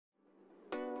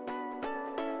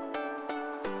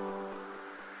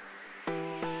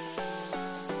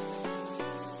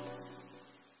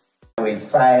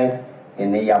reside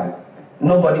in Yamu.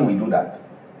 Nobody will do that.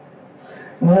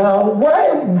 Now,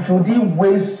 why should he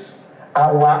waste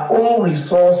our own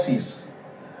resources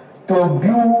to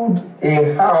build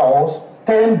a house,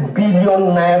 10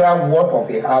 billion naira worth of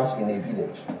a house in a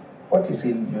village? What is he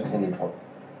using it for?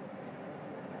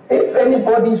 If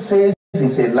anybody says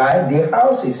it's a lie, the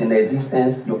house is in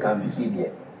existence, you can visit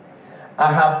there.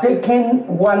 I have taken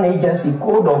one agency,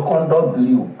 Code of Conduct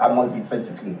Bureau, I must be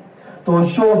specifically, to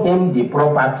show him the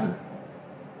property.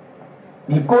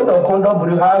 The Code of Conduct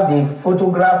Bureau has the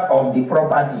photograph of the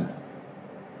property,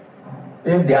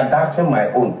 if they are doubting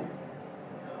my own.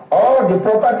 All the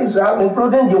properties I have,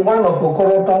 including the one of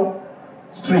Okoroton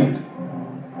Street,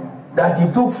 that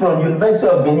he took from University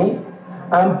of Benin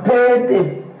and paid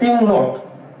a peanut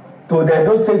to the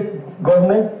Edo State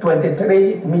government,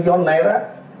 23 million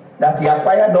naira, that he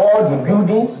acquired all the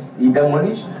buildings, he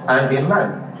demolished, and the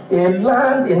land. A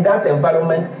land in that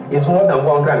environment is more than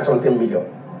 100 and something million.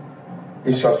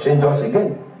 It shall change us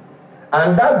again.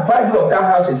 And that value of that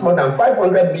house is more than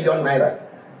 500 million naira.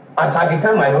 As at the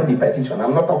time I wrote the petition,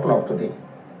 I'm not talking of today.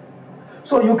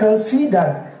 So you can see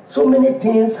that so many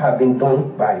things have been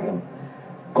done by him.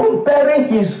 Comparing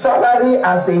his salary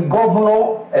as a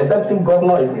governor, executive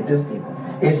governor of Edo State,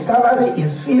 his salary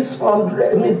is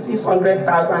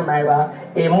 600,000 naira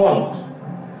a month.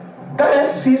 Times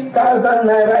 6,000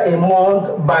 naira a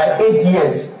month by 8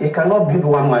 years, he cannot build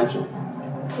one mansion.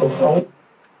 So from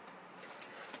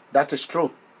that is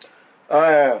true.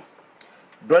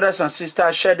 Brothers and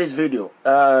sisters, share this video.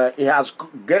 It has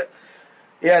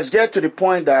get to the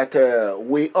point that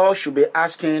we all should be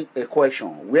asking a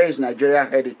question: where is Nigeria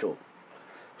headed to?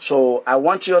 So I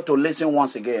want you to listen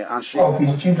once again and share. Of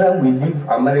his children will leave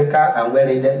America and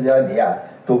wherever they are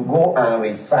to go and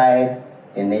reside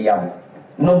in Yamu.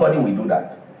 Nobody will do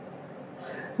that.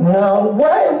 Now,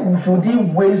 why should he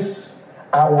waste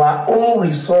our own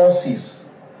resources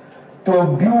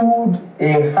to build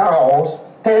a house,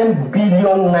 10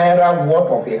 billion naira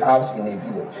worth of a house in a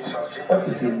village? What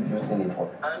is he using it for?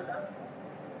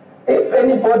 If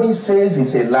anybody says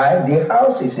it's a lie, the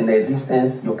house is in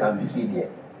existence, you can visit there.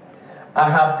 I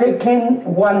have taken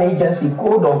one agency,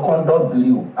 Code of Conduct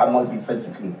Bureau, I must be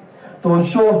specifically, to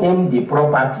show him the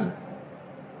property.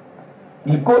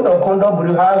 The Code of Conduct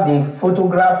Bureau has the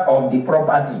photograph of the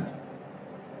property,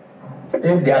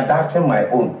 if they are doubting my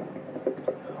own.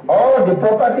 All the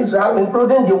properties I have,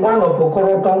 including the one of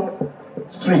Okoroton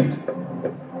Street,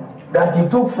 that he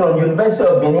took from University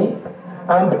of Benin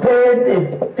and paid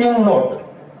a peanut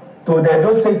to the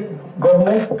Edo State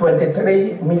government,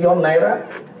 23 million naira,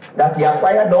 that he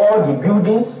acquired all the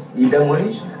buildings, he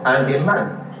demolished, and the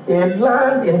land. A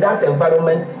land in that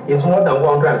environment is more than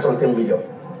 100 and something million.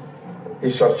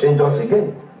 It shall change us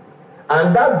again.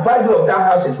 And that value of that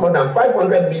house is more than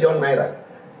 500 million naira.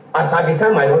 As at the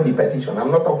time I wrote the petition,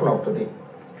 I'm not talking of today.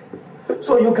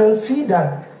 So you can see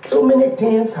that so many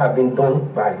things have been done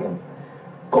by him.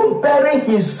 Comparing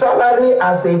his salary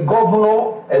as a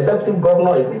governor, executive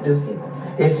governor of Edo State,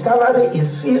 his salary is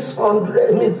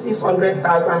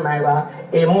 600,000 naira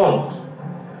a month.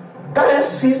 Times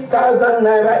 6,000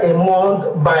 naira a month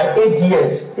by 8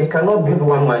 years, he cannot build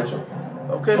one mansion.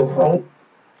 Okay. So from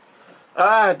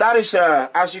that is,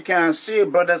 as you can see,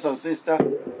 brothers and sisters,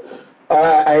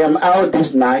 I am out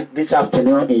this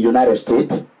afternoon in United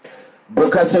States,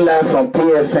 broadcasting live from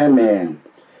PFM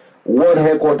World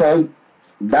Headquarters,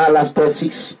 Dallas,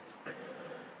 Texas.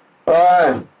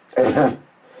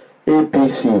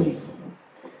 APC,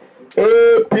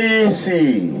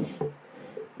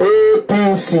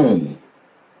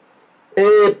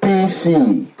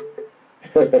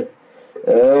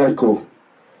 Echo,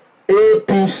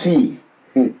 APC.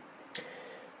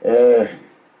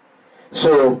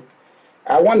 So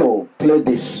I want to play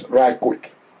this right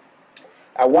quick.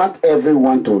 I want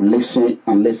everyone to listen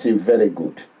and listen very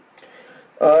good.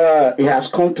 It has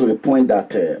come to a point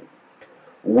that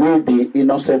we, the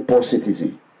innocent poor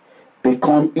citizen,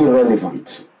 become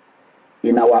irrelevant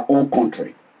in our own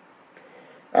country.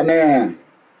 And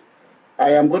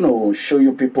I am going to show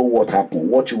you people what happened,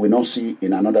 what you will not see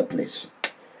in another place.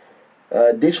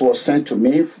 This was sent to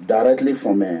me directly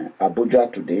from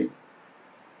Abuja today.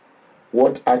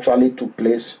 What actually took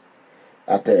place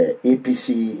at the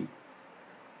APC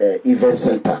event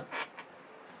center.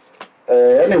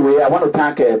 Anyway, I want to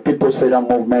thank People's Freedom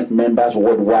Movement members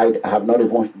worldwide. I have not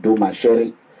even done my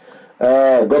sharing.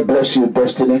 God bless you,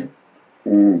 Destiny.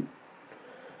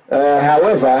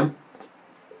 However,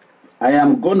 I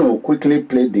am going to quickly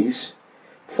play this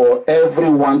for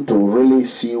everyone to really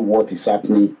see what is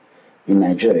happening in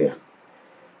Nigeria.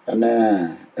 And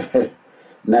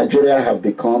Nigeria have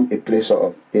become a place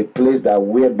that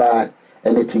whereby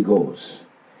anything goes.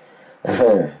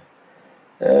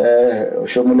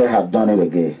 Oshomole have done it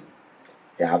again.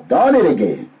 They have done it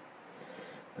again.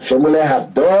 Oshomole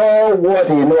have done what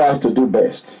he knows how to do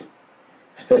best.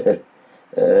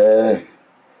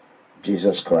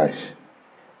 Jesus Christ.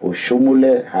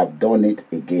 Oshomole have done it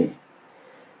again.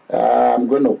 I'm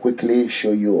going to quickly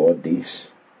show you all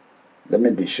this. Let me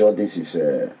be sure this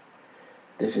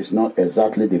is not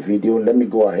exactly the video. Let me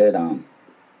go ahead and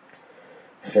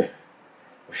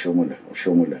Oshomole.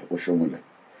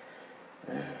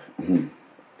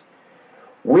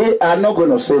 We are not going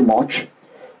to say much.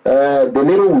 The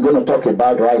little we're going to talk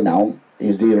about right now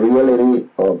is the reality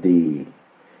of the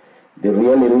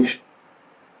reality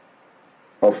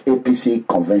of APC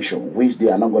convention, which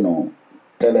they are not going to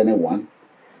tell anyone.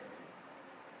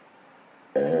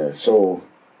 So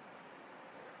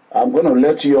I'm going to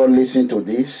let you all listen to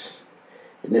this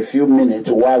in a few minutes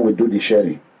while we do the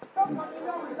sharing.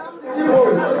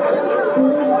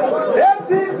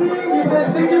 APC is a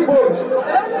sinking boat.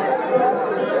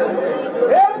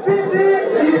 APC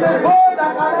is a boat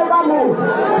that can never move.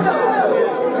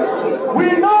 We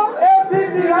know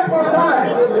APC right from time.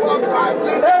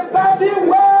 A party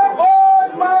where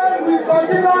old man will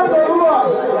continue to rule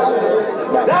us.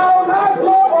 Thou has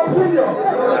no opinion.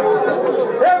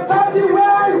 A party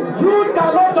where youth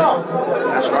cannot talk.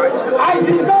 That's right. I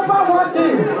discover one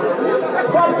thing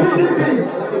from PDP.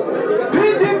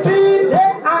 PDP,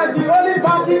 they are the only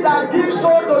party that gives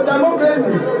soul to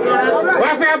democracy.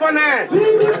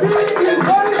 PDP is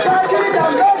the only party that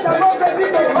makes democracy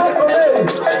to fight away.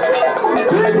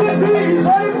 PDP is the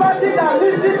only party that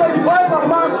listens to the voice of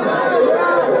masses.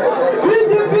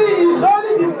 PDP is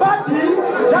only the party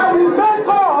that will make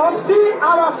us see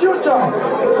our future.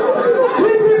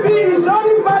 PDP is the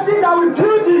only party that will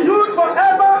build the youth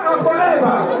forever and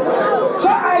forever. So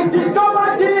I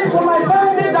discovered this from my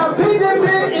family that PDP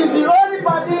is the only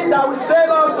party that will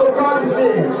sell us to God to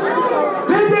see.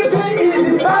 PDP is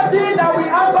the party that will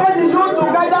anchor the youth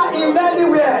together in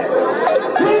anywhere.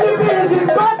 PDP is the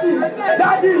party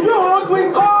that the youth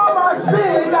will come and be,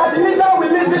 that the leader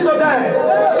will listen to them.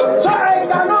 So I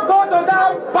cannot go to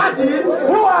that party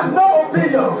who has no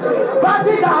opinion,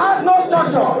 party that has no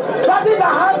structure, party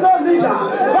that has no leader,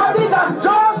 party that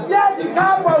just wear the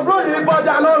cap for ruling but they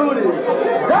are not ruling.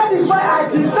 That is why I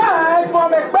decide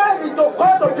from Ekperi to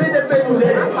come to PDP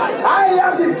today. I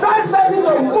am the first person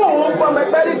to move from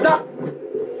Ekperi down.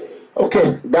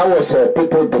 Okay, that was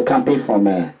people decamping from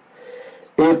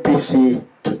APC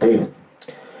today.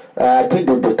 I think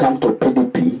they decamp to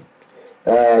PDP.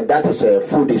 That is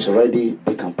food is ready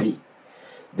decamping.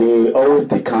 They always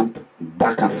decamp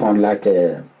back and forth like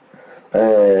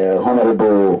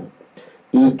Honorable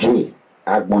E.J.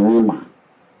 Agbonima,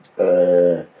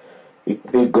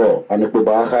 Igor, and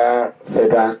Ikpubaha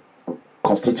Federal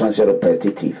Constituency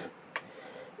Representative.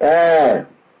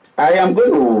 I am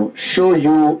going to show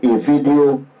you a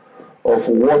video of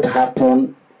what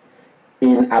happened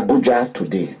in Abuja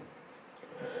today.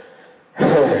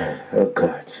 Oh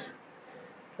God.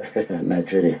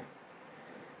 Nigeria.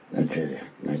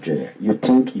 You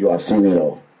think you are seeing it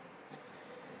all.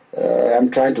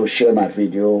 I'm trying to share my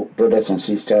video. Brothers and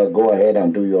sisters, go ahead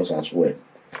and do yours as well.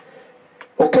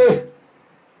 Okay.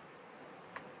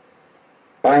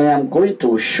 I am going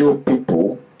to show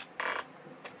people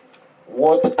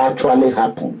what actually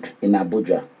happened in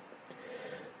Abuja.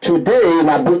 Today in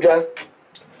Abuja,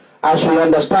 as we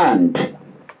understand,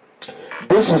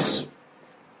 this is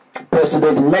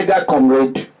President Mega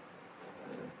Comrade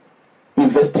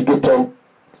Investigator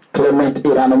Clement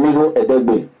Iranomigo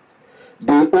Edegbe,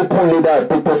 the open leader of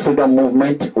People Freedom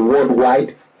Movement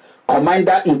worldwide,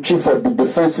 Commander-in-Chief of the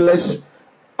Defenseless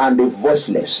and the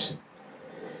Voiceless,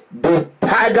 the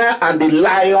Tiger and the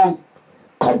Lion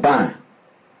combined.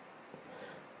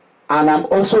 And I'm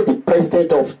also the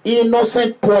president of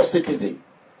Innocent Poor Citizen.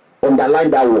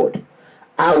 Underline that word.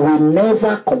 I will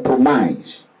never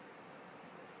compromise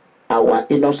our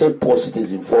innocent poor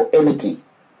citizen for anything.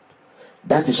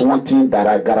 That is one thing that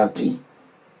I guarantee.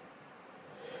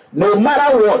 No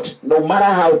matter what, no matter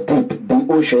how deep the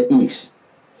ocean is,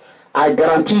 I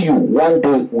guarantee you one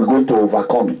day we're going to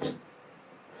overcome it.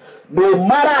 No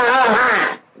matter how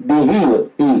high the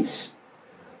hill is,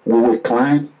 we will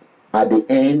climb. At the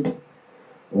end,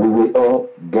 we will all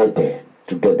get there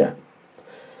together.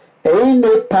 There ain't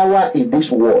no power in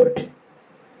this world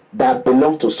that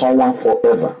belongs to someone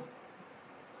forever.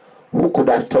 Who could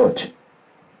have thought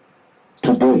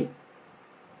today?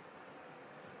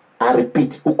 I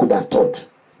repeat, who could have thought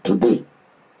today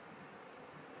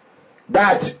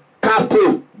that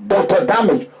Captain Dr.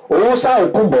 Damage Owosa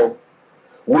Okumbo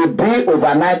will be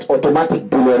overnight automatic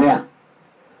billionaire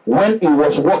when he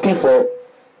was working for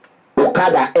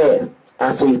Okada Air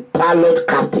as a pilot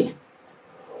captain.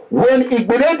 When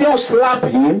Igbenedion slapped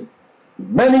him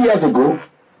many years ago,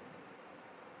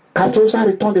 Captain Owosa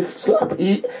returned the slap.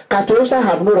 Captain Owosa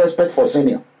have no respect for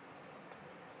senior.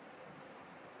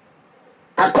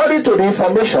 According to the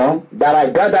information that I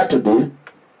gathered today,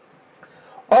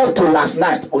 up to last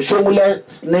night, Oshomole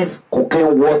sniffed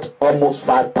cocaine worth almost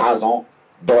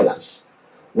 $5,000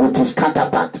 with his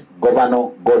counterpart,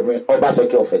 Governor Godwin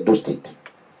Obaseki of Edo State.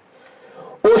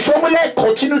 Oshomole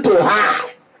continued to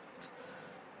hide.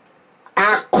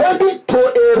 According to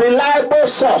a reliable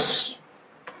source,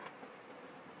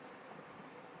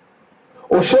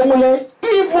 Oshomole,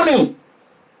 even in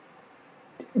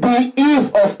the eve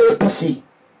of APC,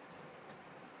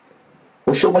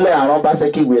 Oshomole and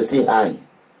Obaseki were still high.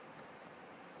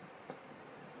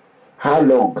 How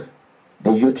long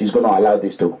the youth is going to allow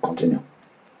this to continue?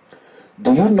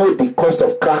 Do you know the cost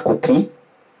of crack cocaine?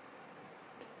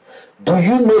 Do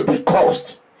you know the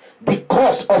cost? The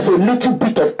cost of a little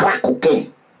bit of crack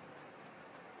cocaine.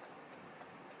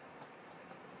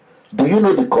 Do you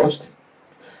know the cost?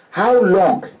 How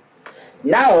long?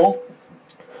 Now,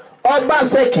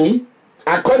 Obaseki,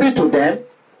 according to them,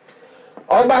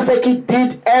 Obaseki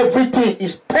did everything. He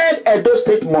spent Edo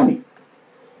State money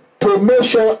to make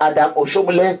sure Adam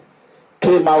Oshomole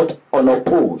came out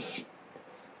unopposed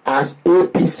as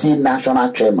APC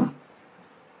national chairman.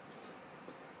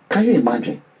 Can you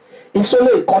imagine? It's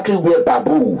only a country where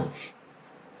baboons,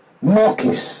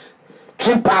 monkeys,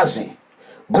 chimpanzees,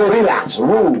 gorillas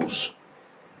rules.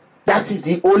 That is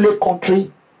the only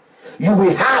country you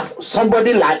will have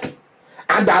somebody like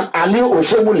Adam Ali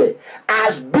Oshomole,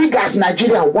 as big as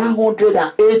Nigeria,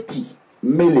 180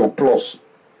 million plus.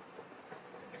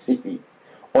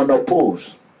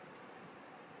 Unopposed.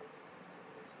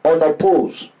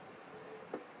 Unopposed.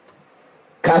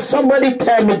 Can somebody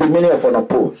tell me the meaning of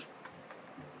unopposed?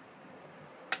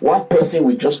 One person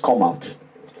will just come out.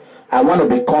 I want to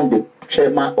become the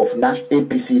chairman of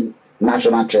APC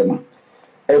national chairman.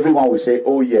 Everyone will say,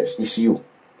 oh yes, it's you.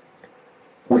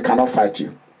 We cannot fight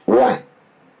you. Why?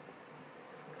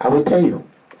 I will tell you.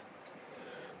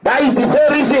 That is the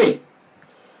same reason.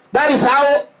 That is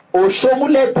how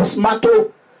Oshomole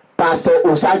dismantled Pastor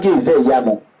Osage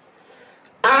Izeyamo.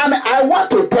 And I want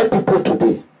to tell people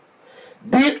today,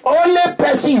 the only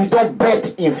person you don't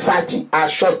bet in fighting are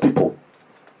short people.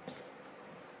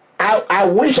 I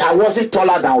wish I wasn't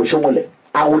taller than Oshomole.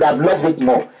 I would have loved it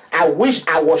more. I wish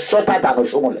I was shorter than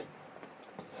Oshomole.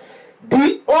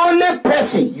 The only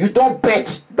person you don't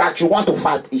bet that you want to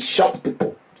fight is short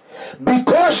people.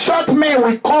 Because short men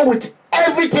will come with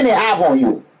everything they have on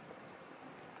you.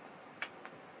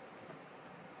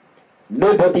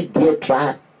 Nobody dare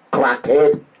try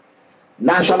crackhead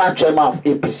national chairman of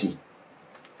APC.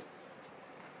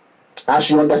 As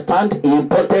you understand, he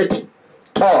imported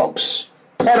thugs,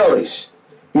 terrorists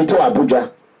into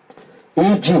Abuja.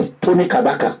 E.g. Tony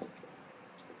Kabaka,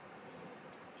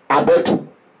 Abetu,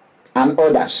 and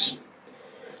others.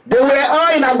 They were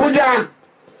all in Abuja.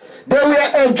 They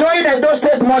were enjoying Edo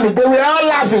State money. They were all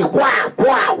laughing. Wah,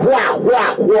 wah, wah,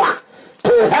 wah, wah.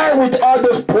 To hell with all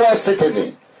those poor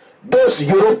citizens. Those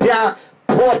European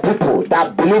poor people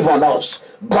that believe on us.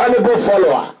 Gullible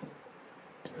follower.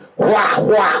 Wah,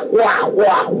 wah, wah,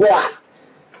 wah, wah.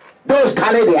 Those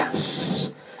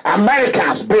Canadians,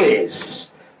 Americans based.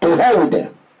 To hell with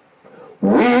them.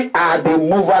 We are the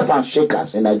movers and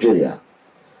shakers in Nigeria.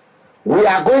 We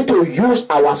are going to use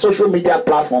our social media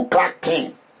platform, Crack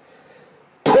Team,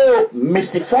 to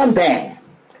mystify them,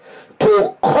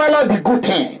 to color the good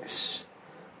things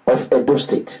of Edo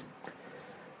State.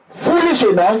 Foolish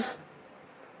enough,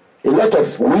 a lot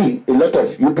of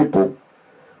you people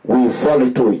will fall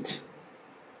into it.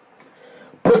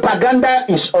 Propaganda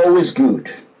is always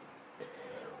good.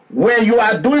 When you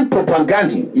are doing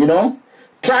propaganda,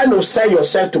 trying to sell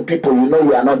yourself to people,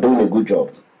 you are not doing a good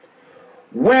job.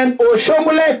 When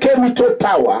Oshomole came into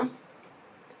power,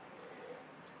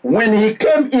 he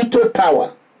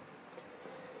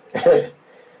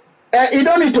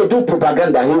don't need to do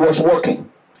propaganda. He was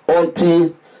working.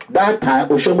 Until that time,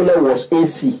 Oshomole was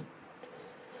AC.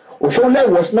 Oshomole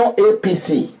was not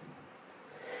APC.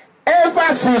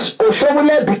 Ever since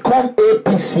Oshomole become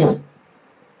APC,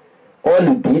 all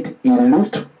he did, he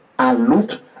loot and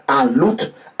loot and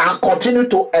loot and continue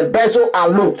to embezzle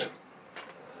and loot.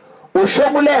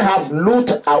 Oshomole have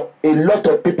looted a lot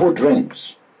of people's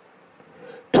dreams.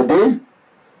 Today,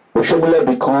 Oshomole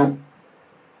become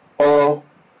all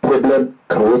problem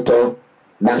creator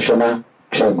national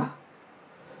chairman.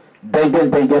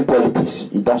 Dengen politics,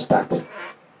 it don't start.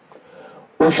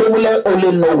 Oshomole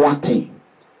only know one thing.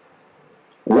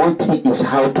 One thing is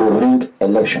how to rig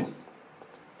election.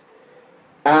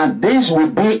 And this will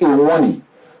be a warning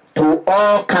to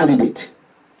all candidates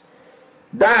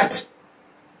that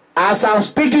as I'm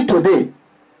speaking today,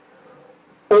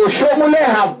 Oshomole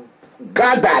have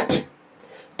gathered,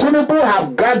 Tinubu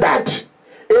have gathered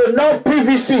enough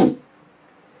PVC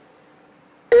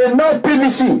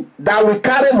that will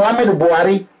carry Muhammadu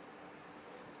Buhari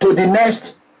to the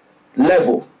next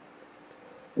level.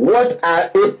 What are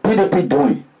PDP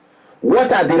doing?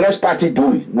 What are the rest party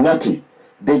doing? Nothing.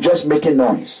 They just making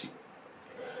noise.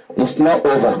 It's not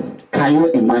over. Can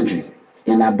you imagine?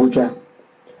 In Abuja,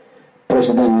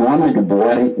 President Muhammadu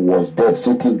Buhari was there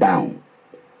sitting down.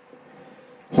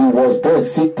 He was there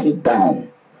sitting down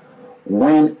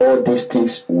when all these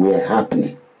things were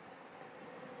happening.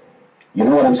 You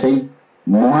know what I'm saying?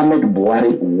 Muhammadu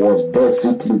Buhari was there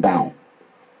sitting down.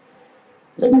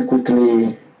 Let me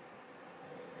quickly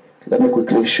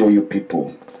show you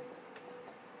people.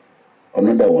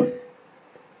 Another one.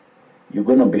 You're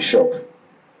gonna be shocked.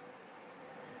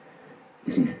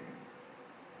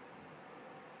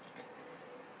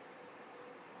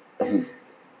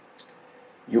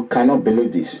 You cannot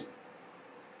believe this.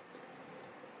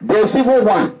 There's even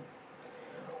one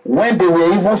when they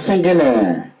were even singing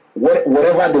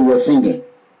whatever they were singing.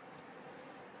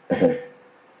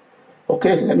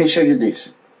 Okay, let me show you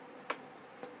this.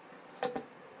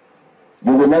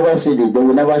 You will never see this. They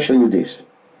will never show you this.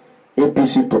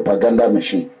 APC propaganda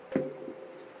machine.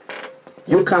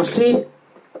 You can see,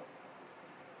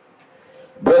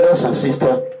 brothers and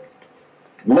sisters,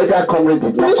 Mega Comrade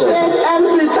did not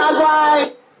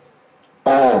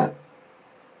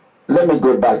let me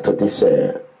go back to this.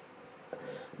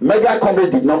 Mega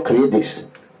Comrade did not create this.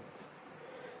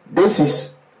 This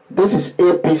is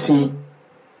APC.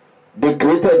 They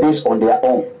created this on their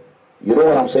own. You know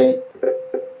what I'm saying?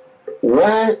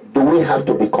 Why do we have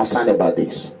to be concerned about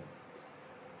this?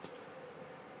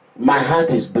 My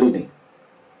heart is bleeding.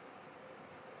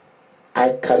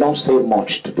 I cannot say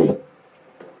much today.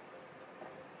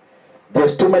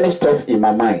 There's too many stuff in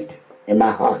my mind, in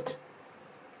my heart.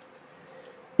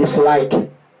 It's like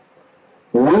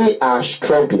we are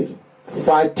struggling,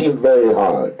 fighting very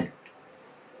hard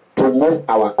to move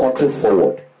our country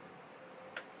forward.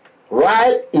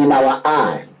 Right in our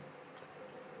eye,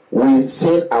 we've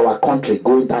seen our country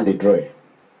going down the drain.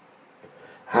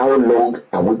 How long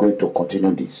are we going to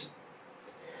continue this?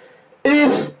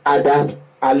 If Adam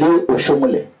Ali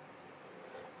Oshomole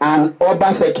and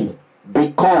Obaseki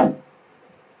become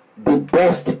the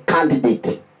best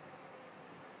candidate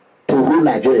to rule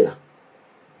Nigeria,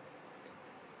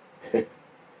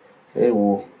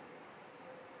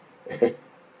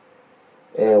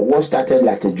 what started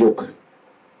like a joke?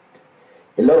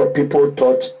 A lot of people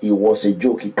thought it was a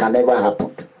joke. It can never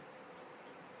happen.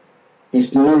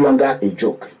 It's no longer a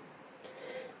joke.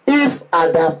 If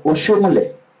Adam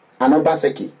Oshomole and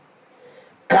Obaseki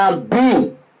can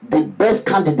be the best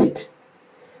candidate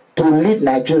to lead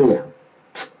Nigeria,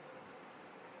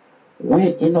 we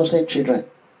innocent children,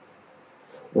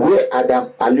 where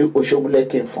Adam Ali Oshomole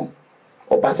came from,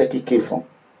 Obaseki came from,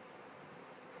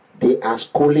 they are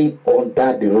schooling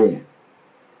under the rain.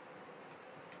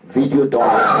 Video done.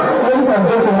 Ladies and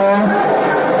gentlemen,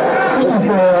 this is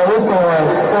Arosa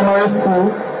Primary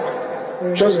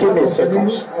School. Just give me a second.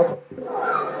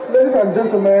 Ladies and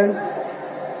gentlemen,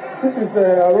 this is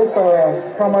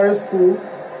Arosa Primary School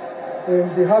in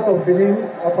the heart of Benin,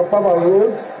 Apapava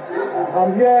Road.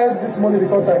 I'm here this morning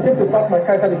because I came to park my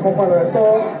car at the compound and I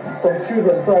saw some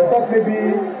children. So I thought maybe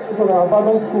it was an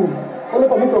abandoned school. Only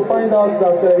for me to find out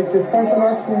that it's a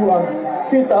functional school and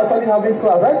kids are actually having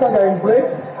class. Right now they're in break.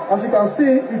 As you can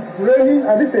see, it's raining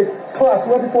and this is a class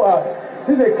where people are.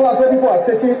 This is a class where people are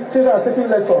children are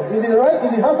taking lecture. In the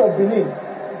heart of Benin,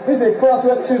 this is a class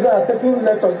where children are taking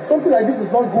lecture. Something like this is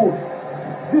not good.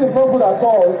 This is not good at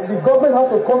all. The government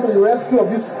has to come to the rescue of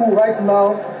this school right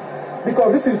now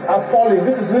because this is appalling.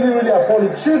 This is really, really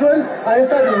appalling. Children are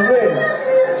inside the rain.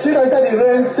 Children inside the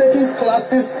rain taking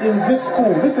classes in this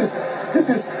school. This is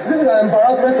an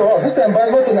embarrassment to us. This is an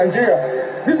embarrassment to Nigeria.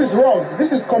 This is wrong.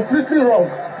 This is completely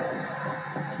wrong.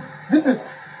 This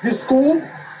is the school.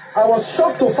 I was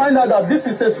shocked to find out that this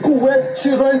is a school where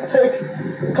children take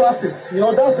classes. You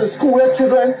know, that's a school where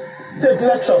children take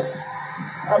lectures.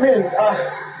 I mean,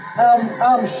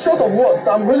 I'm short of words.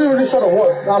 I'm really, really short of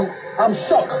words. I'm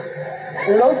shocked.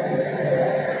 You know?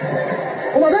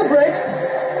 When they break,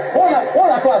 one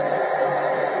class.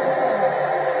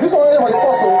 This one was the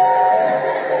first one.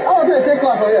 I want to take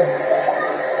class over here.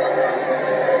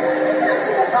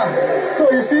 So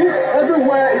you see,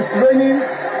 everywhere is raining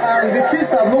and the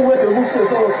kids have nowhere to even stay.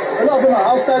 So a lot of them are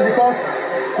outside because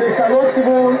they cannot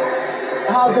even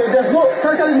have there's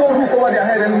practically no roof over their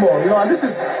head anymore. You know, and this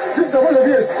is supposed to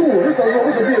be a school. This is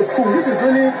supposed to be a school. This is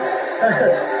really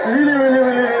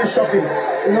really shocking.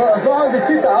 You know, as long as the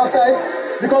kids are outside,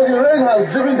 because the rain has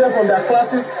driven them from their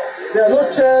classes. There are no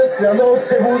chairs, there are no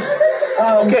tables.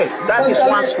 Okay, that is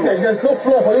one school. There's no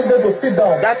floor for them to sit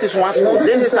down. That is one school. You know,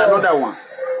 this is another one.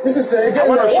 This is again.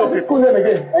 What's the school name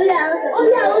again? Only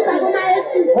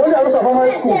Arosa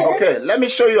Primary School. Okay, let me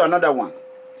show you another one.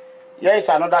 Here is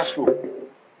another school.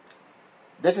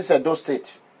 This is Edo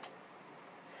State.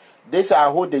 This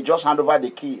are who they just hand over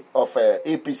the key of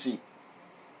APC.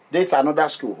 This is another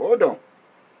school. Hold on.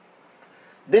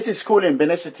 This is school in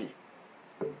Benin City.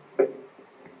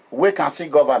 We can see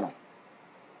governor.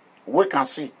 We can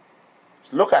see.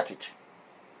 Look at it.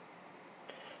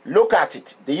 Look at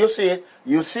it. Do you see it?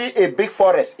 You see a big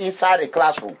forest inside a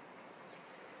classroom.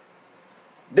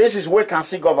 This is we can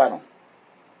see governor.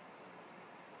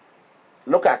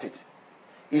 Look at it.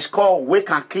 It's called We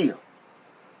Can Kill.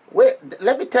 Wait,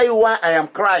 let me tell you why I am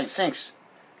crying since.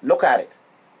 Look at it.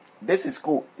 This is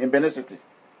school in Benin City.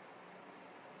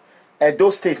 Edo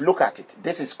State, look at it.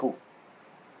 This is school.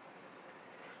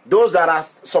 Those that are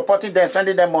supporting them,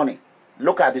 sending them money,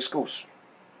 look at the schools.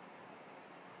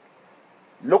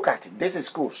 Look at it. This is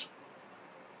schools.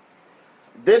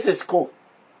 This is school.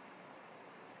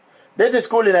 This is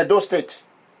school in Edo State.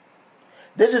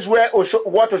 This is where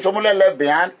what Oshomole left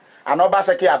behind and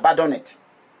Obaseki abandoned it.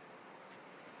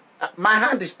 My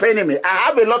hand is paining me. I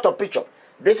have a lot of pictures.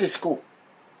 This is school.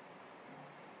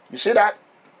 You see that?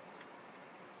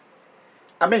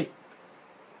 I mean,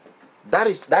 that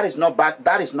is not bad.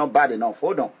 That is not bad enough.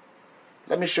 Hold on.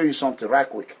 Let me show you something right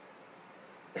quick.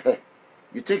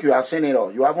 You think you have seen it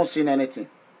all? You haven't seen anything.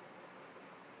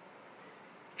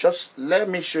 Just let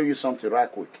me show you something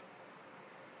right quick.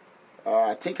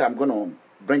 I think I'm going to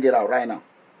bring it out right now.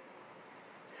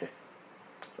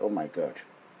 Oh my God.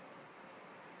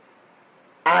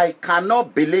 I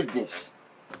cannot believe this.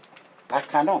 I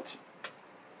cannot.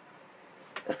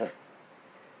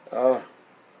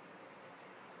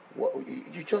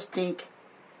 You just think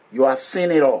you have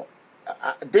seen it all.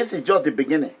 This is just the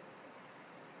beginning.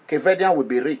 Kevedian will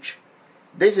be rich.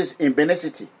 This is in Benin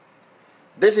City.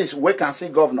 This is we can see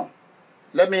governor.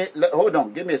 Hold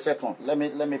on. Give me a second. Let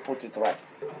me put it right.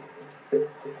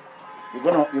 You're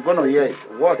gonna hear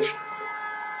it. Watch.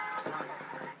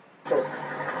 So,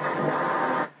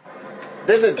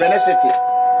 this is Benin City.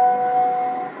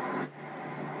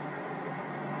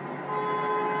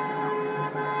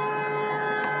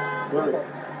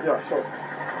 Yeah, sure.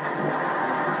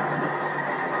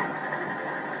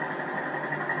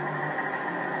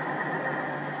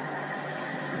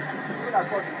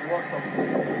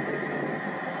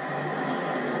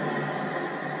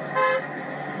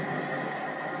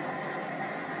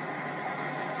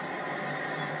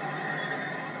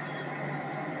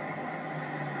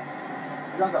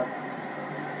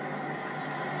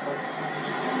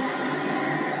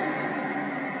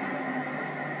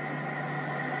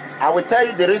 I will tell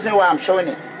you the reason why I'm showing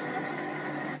it.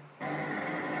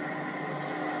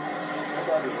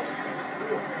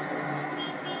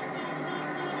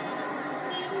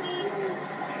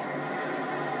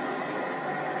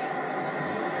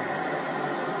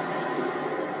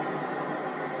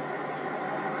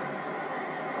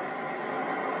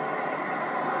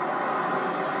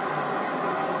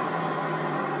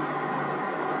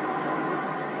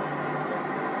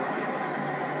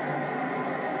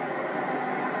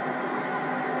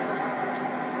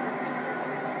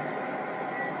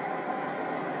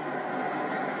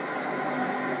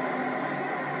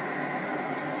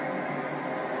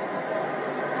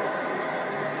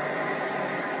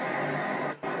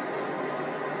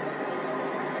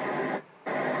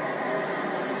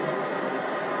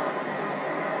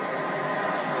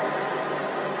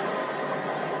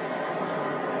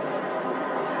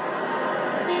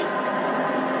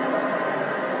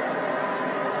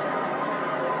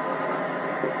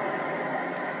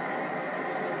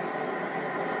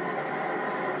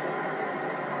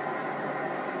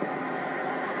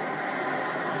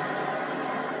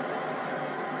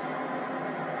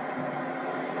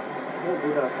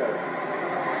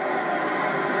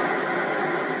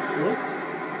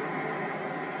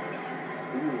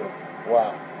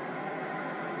 Wow.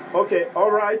 Okay,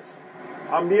 all right.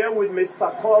 I'm here with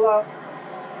Mr. Kola.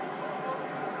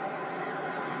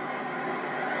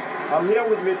 I'm here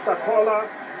with Mr. Kola.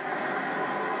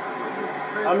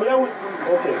 I'm here with...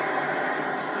 Okay.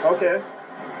 Okay.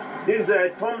 This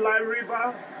is Tom Line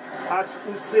River. at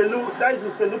Uselu, that is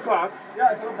Uselu Park.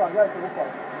 Yeah, it's Park. Yeah, it's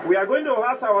Park. We are going to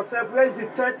ask ourselves, where is the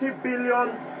 30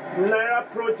 billion naira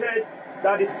project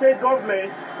that the state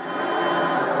government,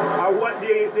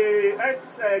 the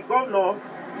ex-governor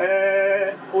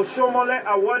Oshomole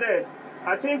awarded?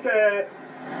 I think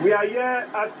we are here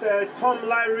at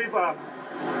Tomlai River,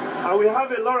 and we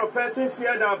have a lot of persons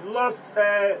here that have lost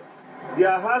their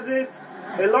houses.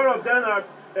 A lot of them are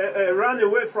ran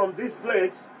away from this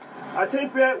place. I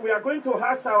think we are going to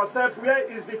ask ourselves, where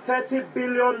is the 30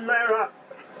 billion naira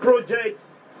project?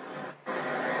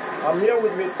 I'm here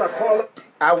with Mr. Caller.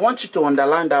 I want you to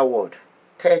underline that word,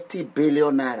 30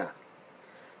 billion naira.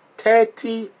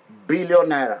 30 billion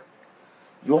naira.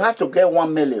 You have to get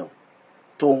 1 million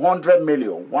to 100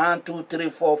 million. 1, 2, 3,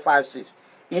 4, 5, 6.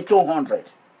 Into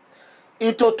 100.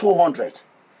 Into 200.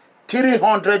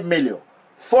 300 million.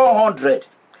 400.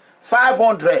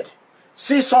 500.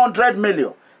 600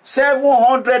 million.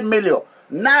 700 million.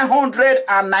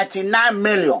 999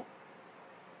 million.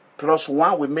 Plus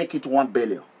 1 will make it 1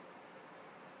 billion.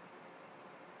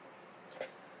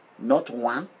 Not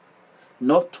 1,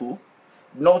 not 2,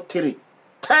 not 3.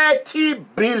 30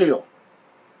 billion.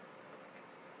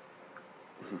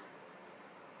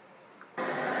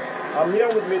 I'm here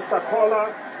with Mr.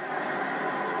 Caller.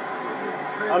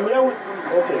 I'm here with...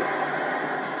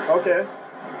 Okay.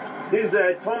 This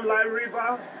is Tomlai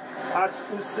River at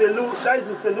Uselu. That is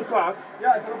Uselu Park.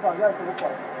 Yeah, it's Park. Yeah, it's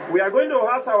Park. We are going to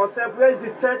ask ourselves, where is the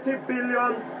 30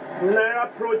 billion naira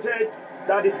project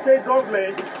that the state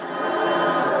government,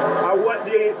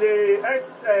 the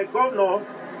ex-governor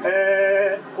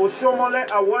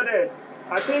Oshomole awarded?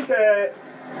 I think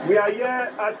we are here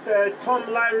at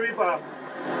Tomlai River,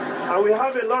 and we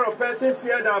have a lot of persons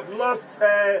here that have lost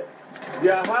their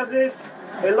houses.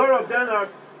 A lot of them are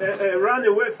ran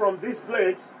away from this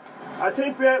place. I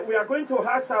think we are going to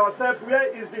ask ourselves, where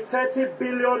is the 30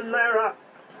 billion naira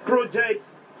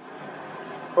project?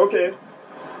 Okay.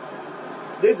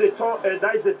 That is a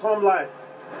Tomlai.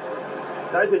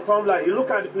 That is a Tomlai. You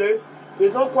look at the place.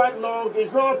 It's not quite long.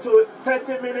 It's not up to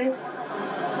 30 minutes.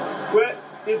 Well,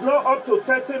 it's not up to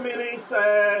 30 minutes.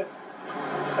 The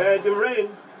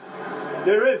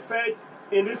rain fed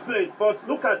in this place. But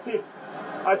look at it.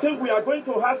 I think we are going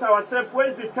to ask ourselves, where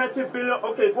is the 30 billion?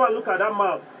 Okay, go and look at that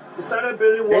map. He started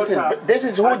building water. This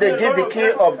is who they give the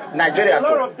key of Nigeria to. A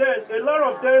lot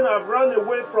of them have run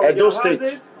away from their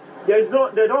houses. They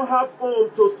don't have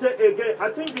home to stay again. I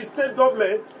think the state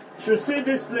government should see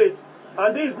this place,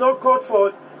 and this is not called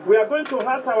for. We are going to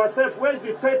ask ourselves, where is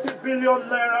the 30 billion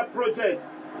naira project,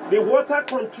 the water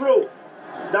control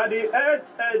that the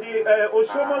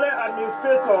Oshomole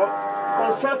administrator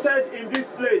constructed in this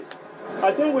place?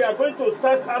 I think we are going to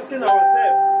start asking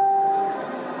ourselves.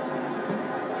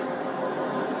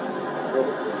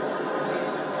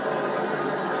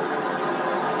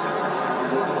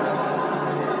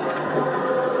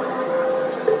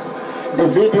 The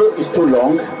video is too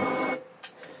long.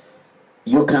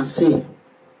 You can see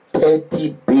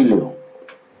 30 billion.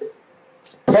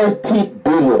 30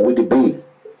 billion with the bill.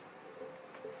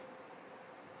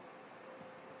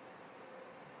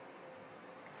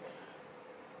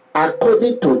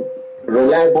 According to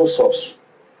reliable source,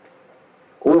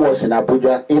 who was in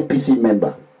Abuja, APC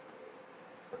member,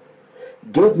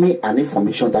 gave me an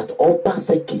information that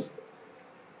Obaseki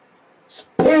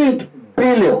spent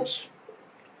billions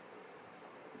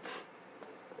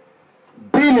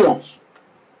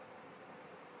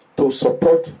to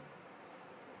support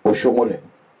Oshomole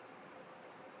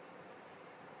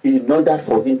in order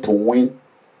for him to win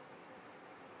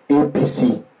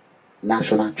APC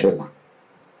national chairman.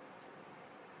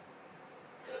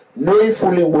 Knowing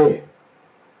fully well,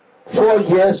 4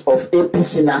 years of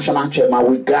APC national chairman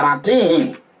will guarantee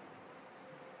him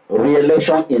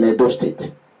re-election in Edo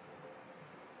State.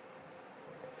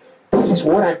 This is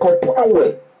what I call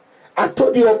power. I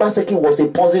told you Obaseki was a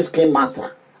Ponzi scheme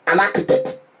master, an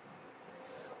architect.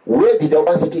 Where did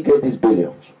Obaseki get these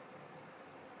billions?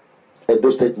 Edo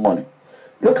State money.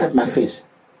 Look at my face.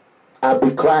 I'll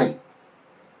be crying.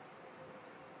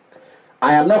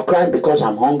 I am not crying because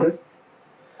I'm hungry.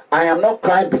 I am not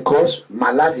crying because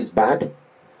my life is bad.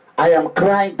 I am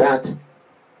crying that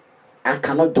I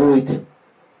cannot do it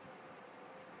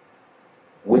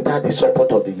without the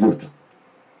support of the youth.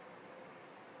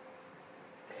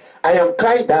 I am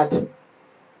crying that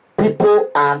people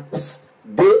are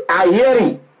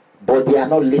hearing, but they are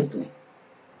not listening.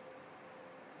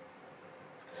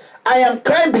 I am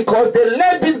crying because they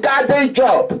left this goddamn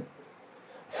job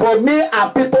for me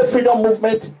and People Freedom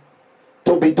Movement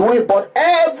to be doing, but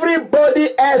everybody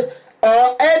else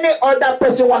or any other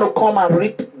person want to come and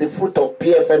reap the fruit of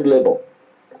PFM labor.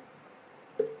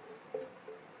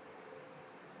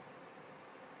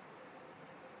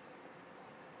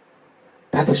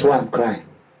 That is why I'm crying.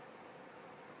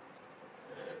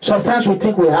 Sometimes we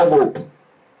think we have hope.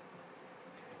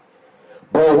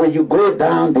 But when you go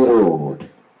down the road,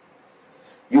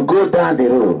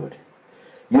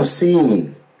 you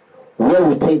see where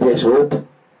we think there's hope,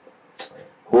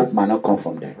 hope might not come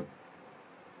from there.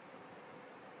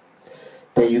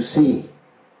 Then you see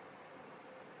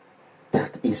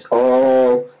that is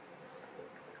all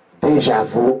deja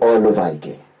vu all over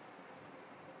again.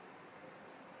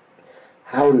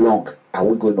 How long are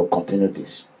we going to continue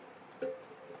this?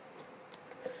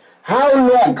 How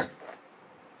long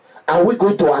are we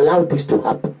going to allow this to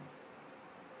happen?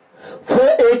 For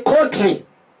a country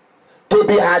to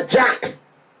be hijacked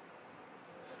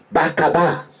by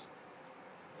cabal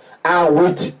and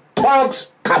with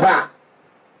thugs cabal,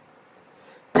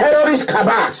 terrorist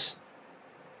cabals,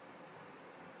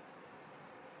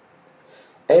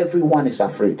 everyone is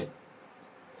afraid.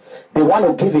 They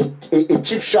want to give a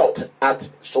cheap shot at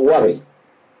Sowore.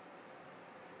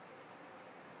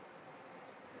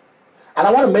 And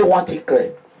I want to make one thing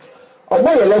clear.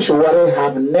 Omoyele Sowore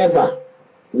have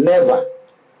never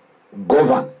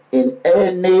governed in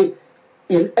any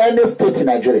state in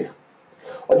Nigeria.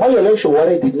 Omoyele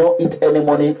Sowore did not eat any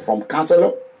money from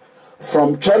councillor,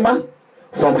 from chairman,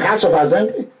 from House of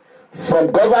Assembly,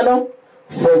 from governor,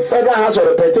 from Federal House of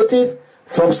Representatives,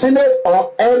 from Senate,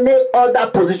 or any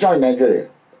other position in Nigeria.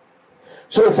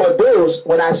 So for those,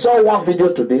 when I saw one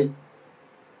video today,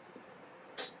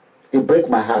 it broke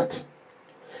my heart.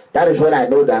 That is when I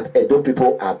know that Edo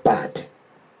people are bad.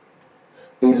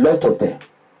 A lot of them.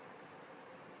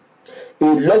 A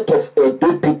lot of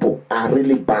Edo people are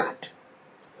really bad.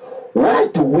 Why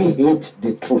do we hate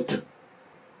the truth?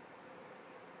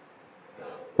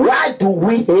 Why do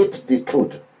we hate the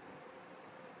truth?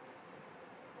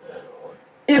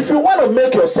 If you want to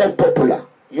make yourself popular,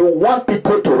 you want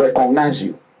people to recognize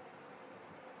you,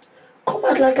 come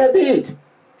out like I did.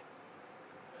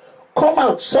 Come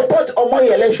out, support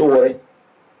Omoyele Sowore.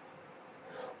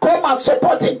 Come out,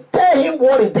 support him. Tell him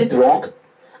what he did wrong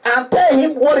and tell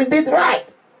him what he did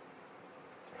right.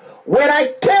 When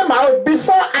I came out,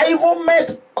 before I even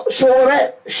met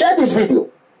Sowore, share this video,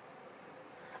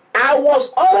 I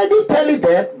was already telling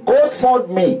them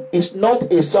GoFundMe is not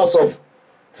a source of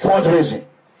fundraising.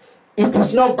 It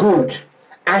is not good.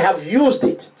 I have used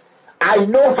it. I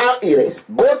know how it is.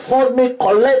 GoFundMe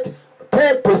collect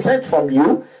 10% from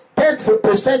you,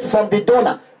 10% from the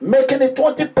donor, making it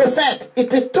 20%.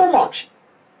 It is too much.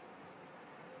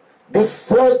 The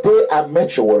first day I met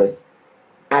Sowore,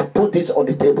 I put this on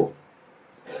the table.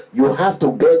 You have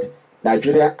to get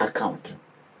Nigeria account.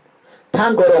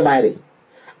 Thank God Almighty.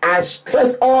 I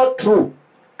stress all through.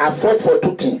 I fought for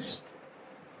two things.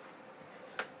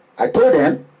 I told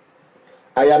them,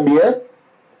 I am here.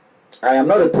 I am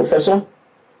not a professor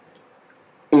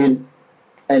in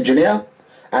engineer.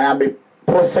 I am a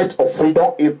prophet of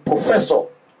freedom, a professor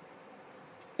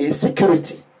in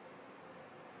security.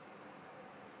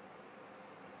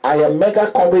 I am Mega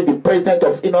Comrade, the president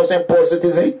of Innocent Poor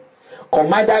Citizen,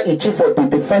 commander-in-chief of the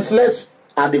defenseless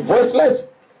and the voiceless,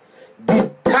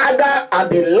 the tiger and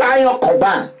the lion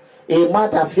combined, a man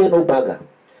that fear no beggar.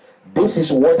 This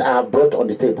is what I have brought on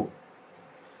the table.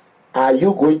 Are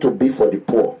you going to be for the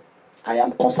poor? I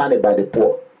am concerned about the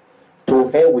poor. To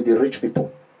hell with the rich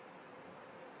people.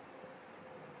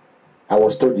 I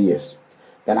was told yes.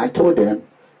 Then I told them,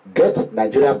 get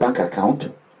Nigeria bank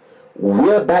account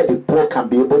whereby the poor can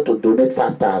be able to donate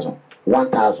 5,000,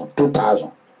 1,000,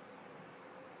 2,000.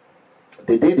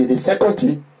 They did it. The second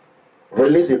thing,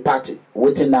 release a party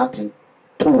waiting out in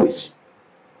 2 weeks.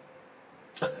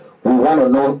 We want to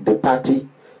know the party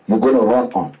you're going to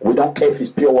run on. We don't care if it's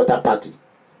Pure Water Party.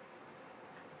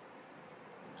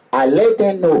 I let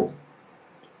them know.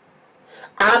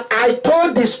 And I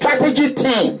told the strategy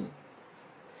team,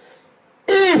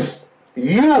 if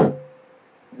you,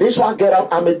 this one get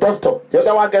up, I'm a doctor. The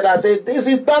other one get up and say, this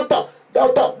is doctor.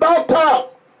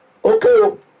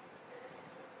 Okay.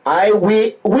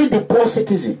 We the poor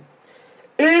citizen.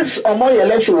 If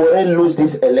Omoyele Sowore lose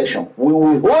this election, we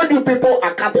will hold you people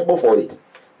accountable for it.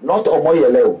 Not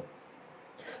Omoyele,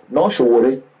 not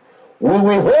Sowore. We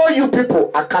will hold you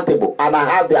people accountable. And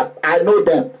I know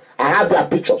them. I have their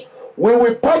pictures. We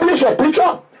will publish your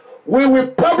picture. We will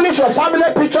publish your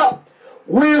family picture.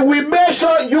 We will make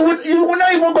sure you will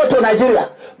not even go to Nigeria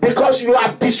because you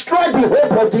have destroyed the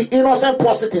hope of the innocent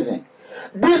poor citizen.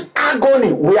 This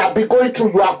agony we have been going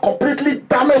through, you have completely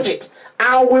damaged it.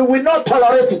 And we will not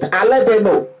tolerate it. And let them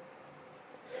know.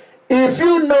 If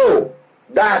you know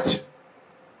that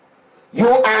you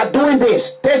are doing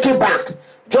this, take it back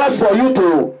just for you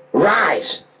to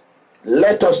rise.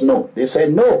 Let us know. They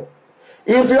said no.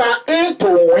 If you are in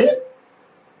to win,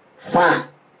 fine.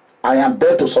 I am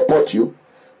there to support you.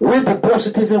 We the poor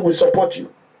citizen will support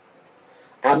you.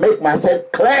 I make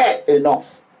myself clear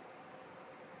enough.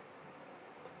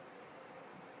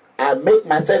 I make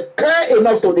myself clear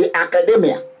enough to the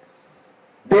academia.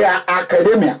 They are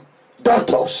academia,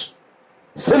 doctors,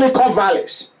 Silicon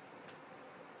Valleys.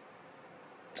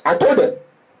 I told them.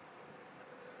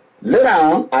 Later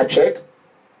on, I checked.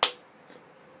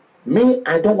 Me,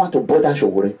 I don't want to bother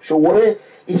Showore. Showore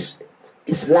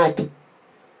is like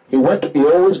he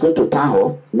always go to town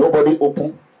hall, nobody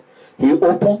open. He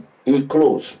open, he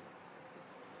close.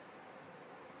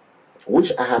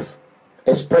 Which I have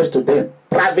expressed to them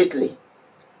privately.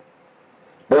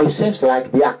 But it seems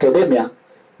like the academia,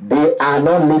 they are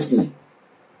not listening.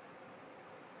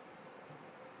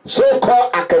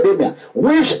 So-called academia,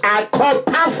 which I call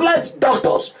pamphlet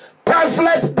doctors,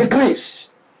 pamphlet degrees.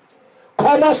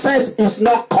 Common sense is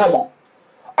not common.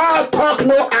 All talk,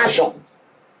 no action.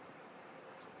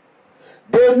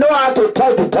 They know how to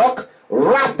talk the talk,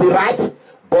 write the right,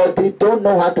 but they don't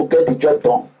know how to get the job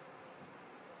done.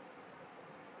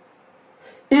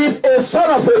 If a son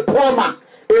of a poor man,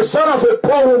 a son of a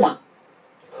poor woman,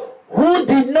 who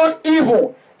did not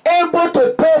even able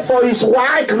to pay for his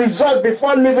WAEC result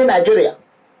before leaving Nigeria,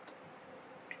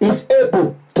 is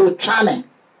able to channel,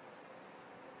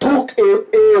 took a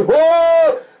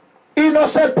whole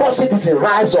innocent poor citizen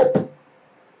rise up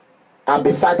and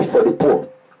be fighting for the poor.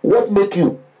 What make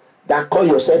you that call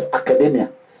yourself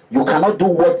academia? You cannot do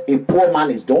what a poor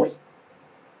man is doing.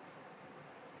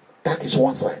 That is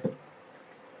one side.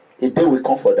 A day will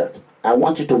come for that. I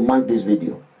want you to mark this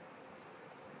video.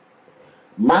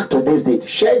 Mark today's date.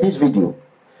 Share this video.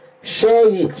 Share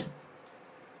it.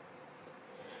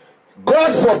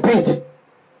 God forbid,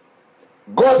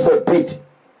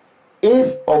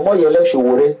 if Omoyele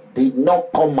Sowore did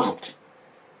not come out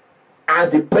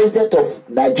as the president of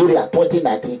Nigeria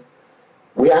 2019,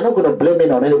 we are not going to blame it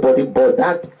on anybody, but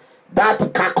that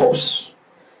carcass,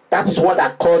 that is what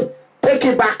I call take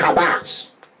it back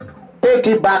cabals. Take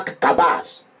it back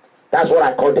cabals. That's what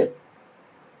I call them.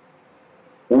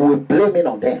 We will blame it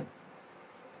on them.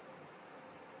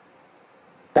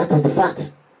 That is the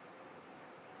fact.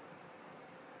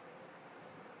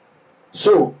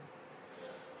 So,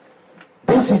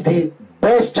 this is the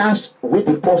best chance with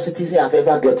the poor citizen I've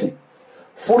ever gotten.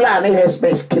 Fulani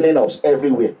herdsmen is killing us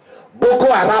everywhere. Boko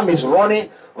Haram is running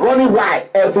wide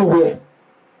everywhere.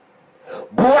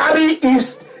 Buhari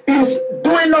is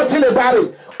doing nothing about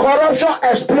it. Corruption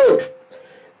explode.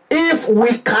 If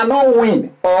we cannot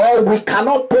win, or we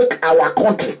cannot take our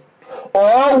country,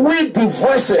 or we the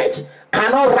voiceless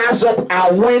cannot rise up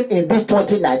and win in this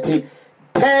 2019,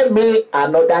 tell me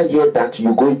another year that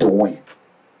you're going to win.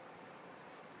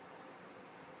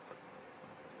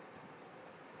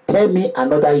 Tell me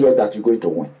another year that you're going to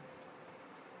win.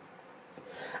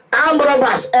 Armed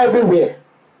robbers everywhere.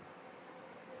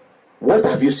 What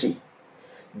have you seen?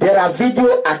 There are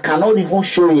videos I cannot even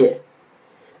show here.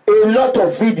 A lot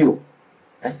of video.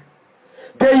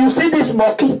 Then you see this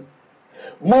monkey.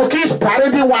 Monkey is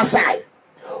parading one side.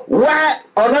 While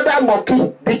another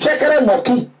monkey, the checkere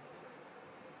monkey,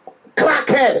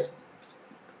 crackhead,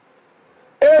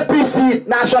 APC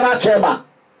national chairman,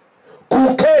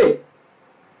 Kuke.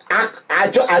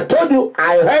 I told you,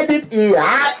 I heard it in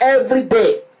high every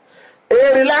day.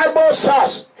 A reliable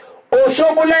source.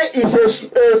 Oshomole is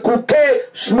a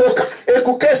Kuke smoker, a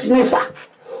Kuke sniffer.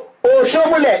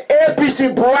 Oshomole,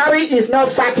 APC, Buhari is not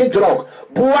fighting drug.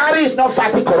 Buhari is not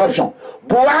fighting corruption.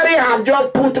 Buhari have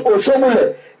just put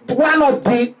Oshomole, one of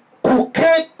the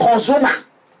Kuke consumer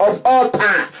of all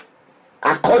time,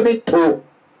 according to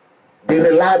the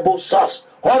reliable source,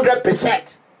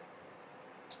 100%.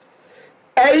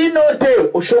 And no day,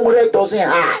 Oshomole doesn't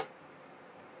hide.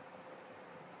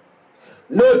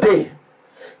 No day.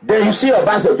 Then you see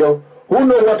Obasanjo, who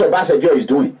know what Obasanjo is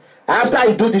doing. After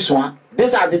he do this one,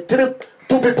 these are the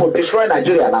two people destroying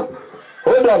Nigeria now.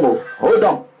 Hold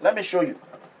on. Let me show you.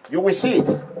 You will see it.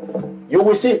 You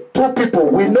will see two people.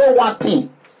 We know one thing.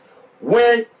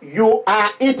 When you are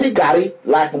eating gari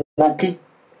like monkey,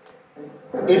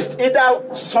 it's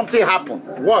either something happen.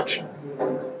 Watch.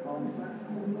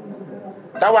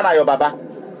 That one are your baba.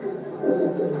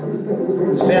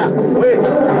 See, wait.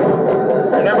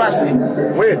 You never see.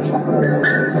 Wait.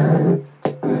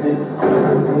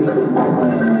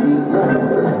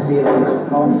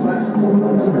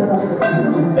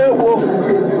 Hey, whoa.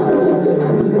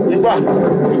 Igba.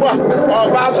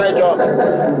 Obasanjo.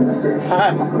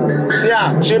 See,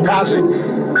 she passing.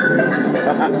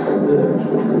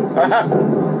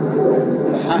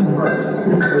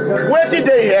 Where did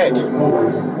they head?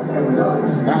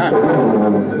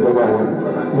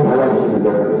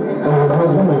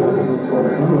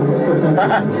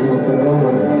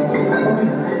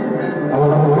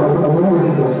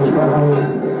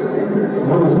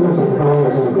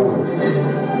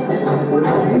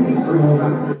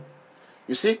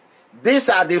 You see, these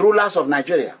are the rulers of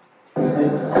Nigeria.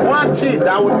 One thing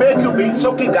that will make you be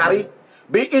soaking gari,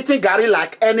 be eating gari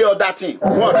like any other thing.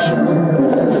 Watch.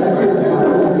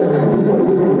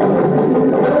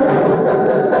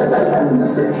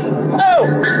 Oh!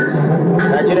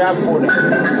 Nigerian food.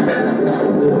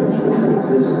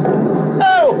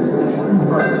 Oh!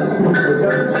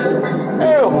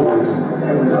 Oh!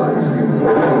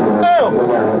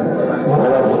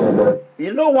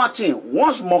 You know one thing?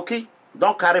 Once monkey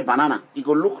don't carry banana, he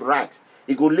go look right.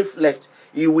 He go lift left.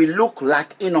 He will look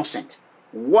like innocent.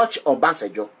 Watch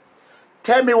Obasanjo.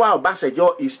 Tell me why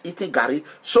Obasanjo is eating gari,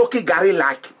 soaking gari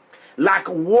like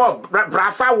war.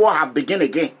 Biafra war have begin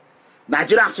again.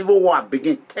 Nigerian civil war have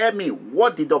begin. Tell me,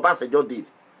 what did Obasanjo did?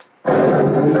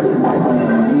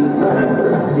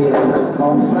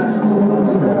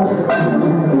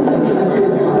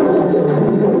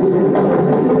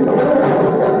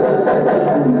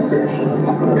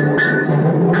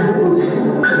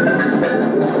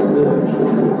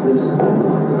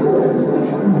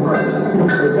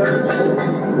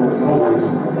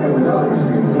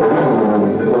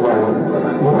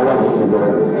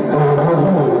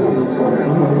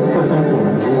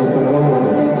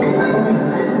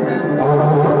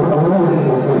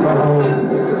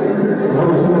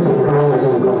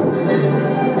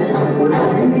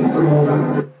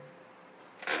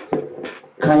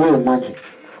 Can you imagine?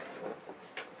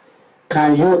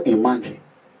 Can you imagine?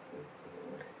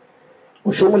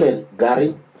 Oshomole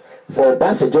Gari, for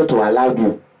Obasanjo to allow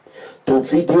you to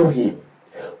video him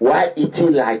while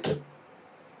eating like,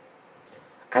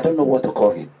 I don't know what to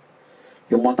call him.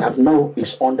 You must have known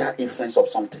he's under influence of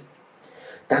something.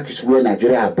 That is where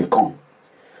Nigeria have become.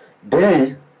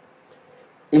 Then,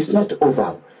 it's not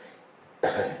over.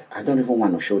 I don't even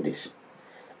want to show this.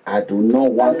 I do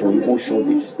not want to even show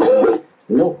this.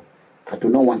 No, I do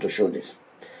not want to show this.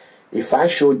 If I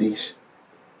show this,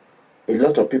 a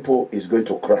lot of people is going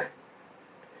to cry.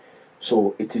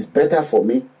 So it is better for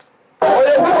me.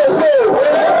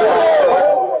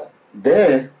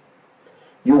 There,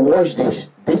 you watch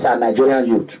this. These are Nigerian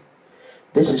youth.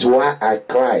 This is why I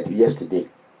cried yesterday.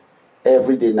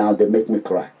 Every day now they make me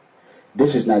cry.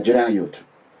 This is Nigerian youth.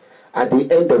 At the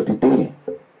end of the day,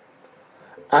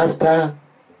 after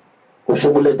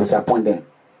Oshomole disappoint them,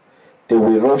 they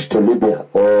will rush to Libya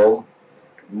or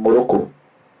Morocco.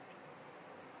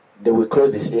 They will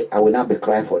close this day. I will not be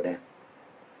crying for them.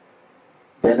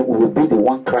 Then we will be the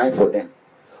one crying for them.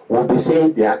 We will be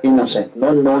saying they are innocent,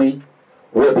 not knowing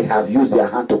what they have used their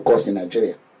hand to cause in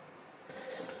Nigeria.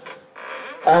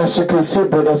 As you can see,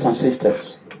 brothers and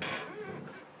sisters,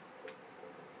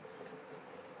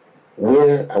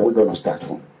 where are we going to start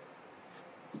from?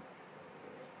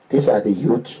 These are the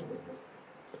youth.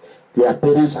 Their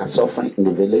parents are suffering in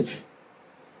the village.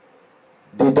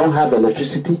 They don't have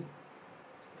electricity.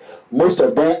 Most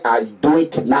of them are doing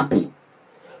kidnapping.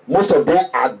 Most of them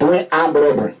are doing armed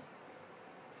robbery.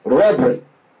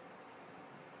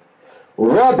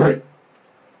 Robbery.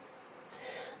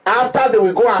 After they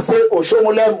will go and say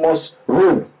Oshomole must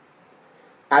rule,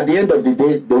 at the end of the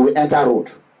day, they will enter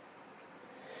road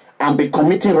and be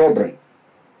committing robbery.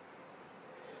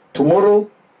 Tomorrow,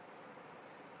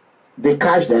 they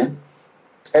catch them,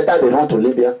 either they run to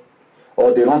Libya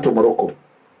or they run to Morocco.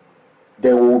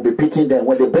 They will be pitying them.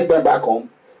 When they bring them back home,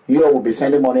 you will be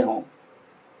sending money home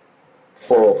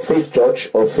for fake church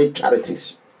or fake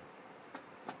charities.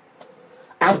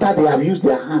 After they have used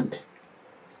their hand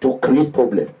to create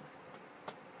problem.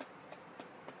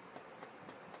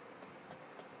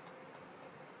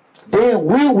 Then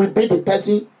we will be the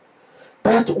person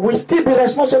that will still be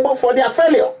responsible for their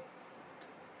failure.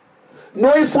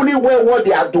 Knowing fully well what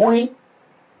they are doing,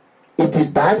 it is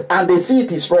bad, and they see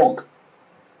it is wrong.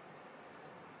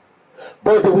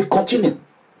 But they will continue.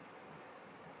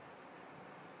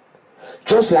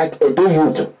 Just like Edo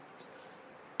Youth,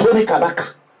 Tony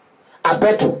Kabaka,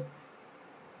 Abeto,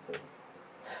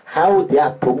 how they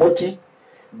are promoting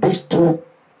these two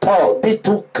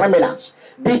criminals,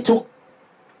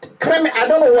 I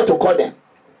don't know what to call them,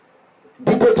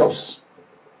 dictators.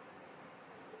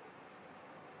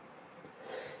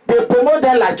 They promote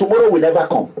them like tomorrow will never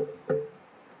come.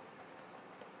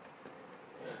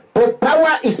 But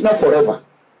power is not forever.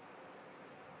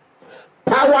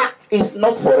 Power is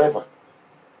not forever.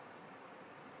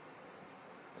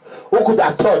 Who could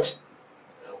have thought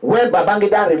when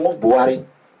Babangida removed Buhari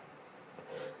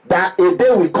that a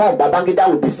day will come, Babangida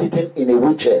will be sitting in a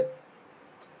wheelchair.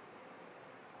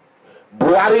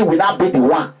 Buhari will not be the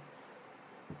one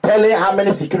telling how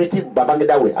many security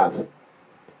Babangida will have.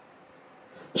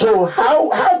 So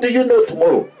how do you know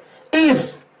tomorrow?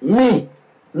 If me,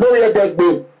 Noye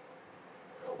Degbe,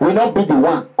 will not be the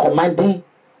one commanding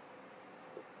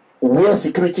where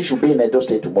security should be in Edo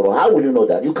State tomorrow, how will you know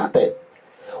that? You can't tell.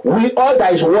 We all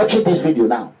that is watching this video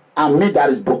now, and me that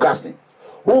is broadcasting,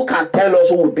 who can tell us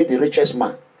who will be the richest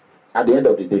man at the end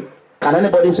of the day? Can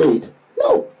anybody say it?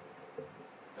 No.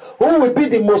 Who will be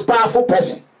the most powerful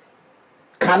person?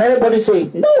 Can anybody say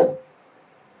it? No.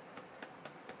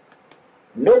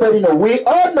 Nobody knows. We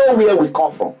all know where we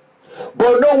come from,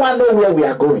 but no one knows where we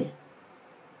are going.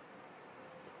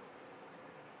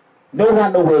 No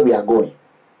one knows where we are going.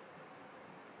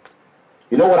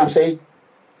 You know what I'm saying?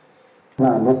 You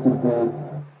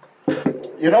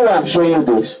know why I'm showing you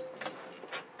this?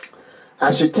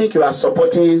 As you think you are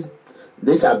supporting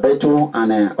this Abetu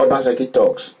and Obaseki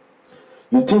talks,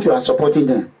 you think you are supporting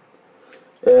them.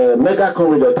 Mega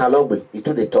Corridor Talogbe, it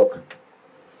do they talk.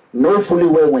 Know fully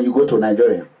well when you go to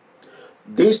Nigeria.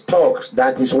 These talks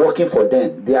that is working for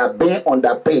them, they are being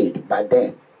underpaid by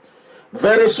them.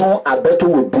 Very soon, Abetu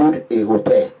will build a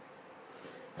hotel.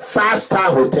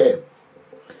 5-star hotel.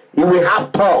 He will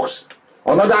have talks.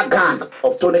 Another gang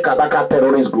of Tony Kabaka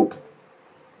terrorist group.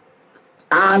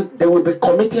 And they will be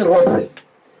committing robbery.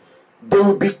 They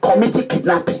will be committing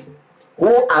kidnapping.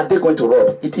 Who are they going to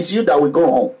rob? It is you that will go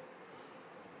home.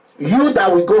 You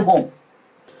that will go home.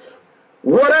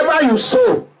 Whatever you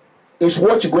sow is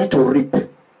what you're going to reap.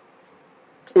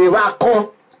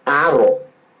 Irako Aro.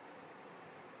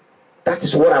 That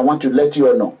is what I want to let you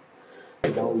all know.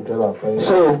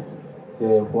 So,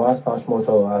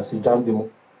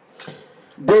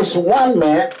 there's one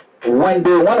man, when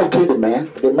they want to kill the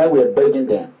man were begging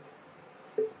them.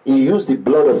 He used the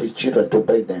blood of his children to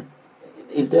beg them.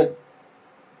 Is there?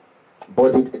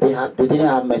 But they didn't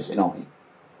have mercy on him.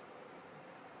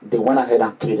 They went ahead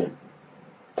and killed him.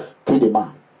 Killed the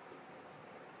man.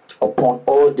 Upon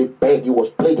all the beg he was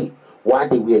pleading while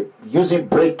they were using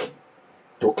brick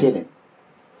to kill him.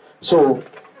 So,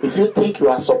 if you think you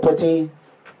are supporting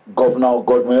Governor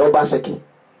Godwin Obaseki,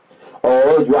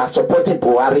 or you are supporting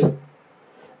Buhari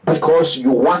because you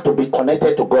want to be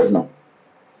connected to governor,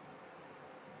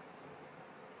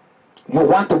 you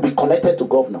want to be connected to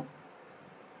governor.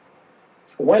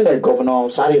 When Governor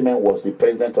Sarime was the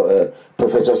president of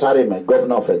Professor Sarime,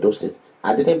 governor of Edo State,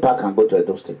 I didn't pack and go to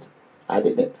Edo State. I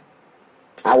didn't.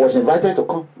 I was invited to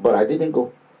come, but I didn't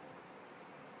go.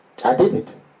 I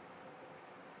didn't.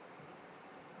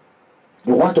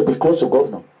 You want to be close to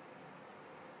governor.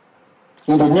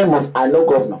 In the name of I know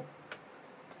governor.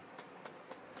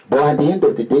 But at the end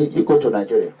of the day, you go to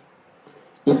Nigeria.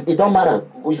 If it don't matter,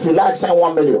 if you like send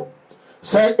 1 million,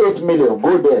 send 8 million,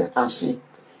 go there and see.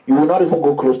 You will not even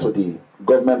go close to the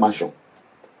government mansion.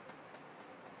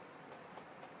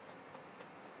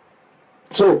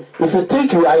 So if you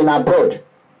think you are in abroad,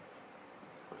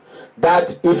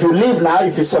 that if you leave now,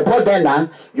 if you support them now,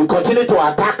 you continue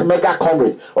to attack Mega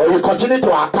Comrade, or you continue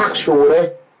to attack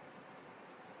Shure.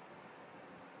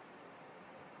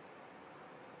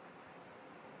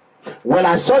 When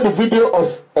I saw the video of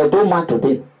Edoma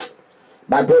today,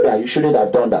 my brother, you shouldn't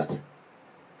have done that.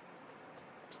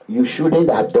 You shouldn't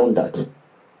have done that.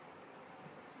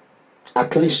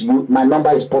 At least my number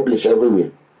is published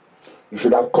everywhere. You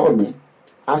should have called me,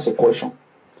 asked a question,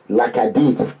 like I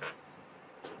did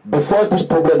before this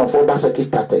problem of Obaseki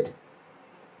started.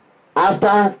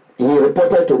 After he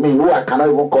reported to me, who I cannot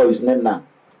even call his name now,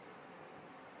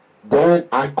 then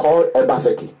I called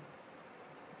Obaseki.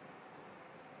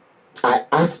 I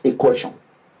asked a question.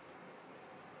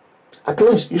 At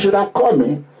least you should have called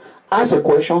me, asked a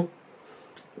question.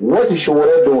 What is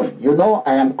Sowore doing? You know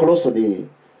I am close to the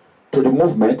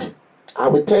movement. I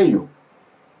will tell you.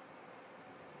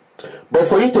 But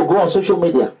for you to go on social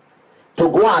media, to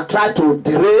go and try to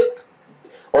derail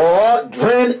or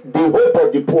drain the hope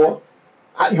of the poor,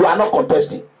 you are not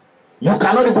contesting. You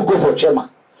cannot even go for chairman.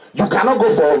 You cannot go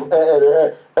for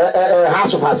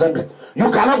House of Assembly. You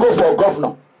cannot go for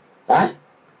governor.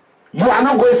 You are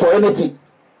not going for anything.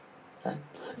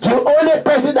 The only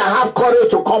person that have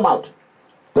courage to come out,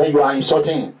 then you are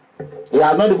insulting him. He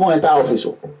has not even entered office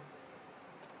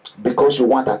because you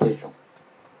want attention.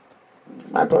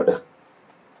 My brother,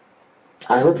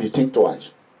 I hope you think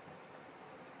twice.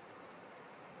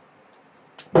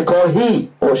 Because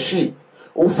he or she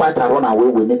who fight and run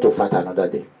away will need to fight another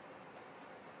day.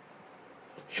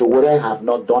 Sowore have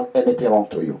not done anything wrong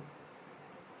to you.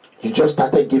 You just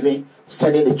started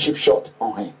sending a cheap shot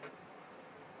on him.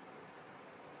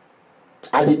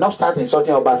 I did not start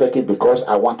insulting Obaseki because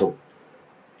I want to.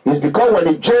 It's because when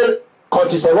the jail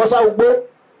Kotiserosa Ugbo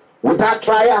without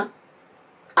trial,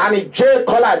 and the jail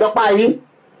Kola Adebayi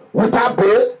without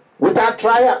bail, without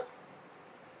trial,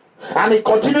 and he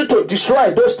continued to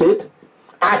destroy those states.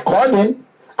 I called him,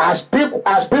 I speak with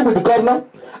the governor,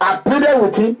 I pleaded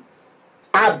with him,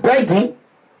 I begged him.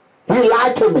 He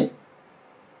lied to me.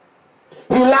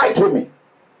 He lied to me.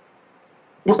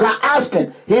 You can ask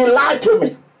him. He lied to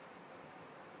me.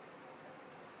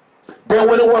 Then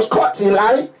when he was caught, he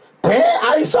lied. Then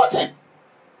I insulted him.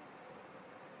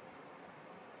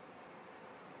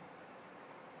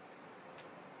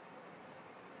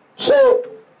 So,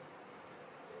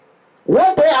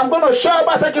 one day I'm going to share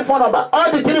Obaseki phone number,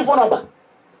 all the 3 phone number.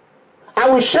 I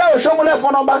will share Oshomole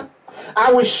phone number.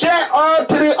 I will share all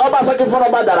 3 Obaseki phone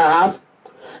number that I have.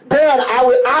 Then I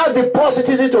will ask the poor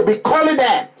citizen to be calling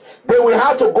them. They will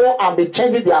have to go and be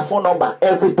changing their phone number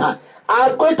every time.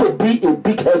 I'm going to be a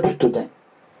big headache to them.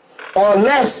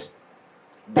 Unless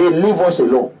they leave us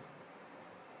alone.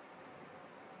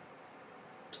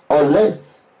 Unless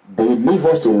they leave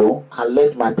us alone and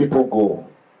let my people go.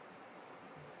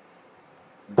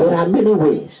 There are many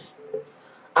ways.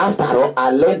 After all, I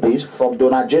learned this from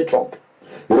Donald J. Trump.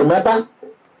 You remember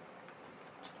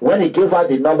when he gave out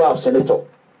the number of senators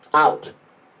out,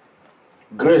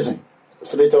 grazing,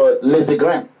 Senator Lindsey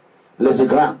Graham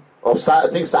of I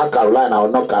think South Carolina or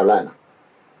North Carolina.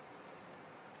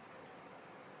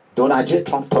 Donald J.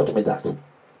 Trump taught me that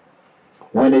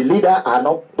when a leader are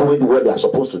not doing what they are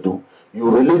supposed to do, you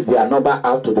release their number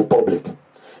out to the public.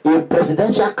 A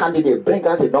presidential candidate bring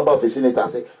out a number of a senator and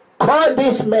say, call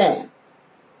this man.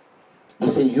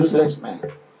 He's a useless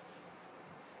man.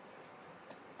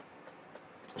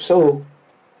 So,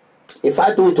 if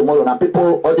I do it tomorrow and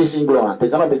people, all this England, they're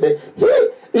going to be saying, hey,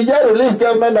 he just released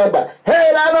government number.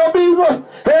 Hey,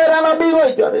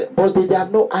 but they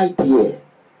have no idea.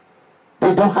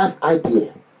 They don't have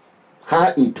idea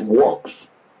how it works.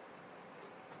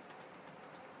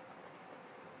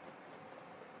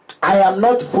 I am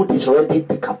not food is ready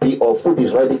to campaign or food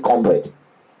is ready comrade.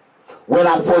 When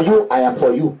I'm for you, I am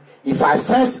for you. If I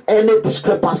sense any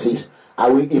discrepancies, I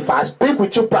will. If I speak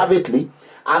with you privately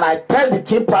and I tell the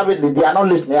team privately they are not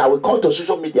listening, I will come to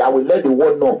social media. I will let the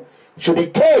world know. Should the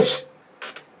case,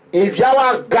 if you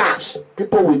are gas,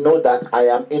 people will know that I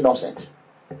am innocent.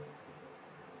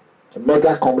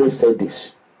 Mega comrade said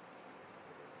this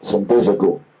some days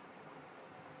ago.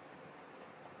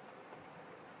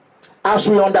 As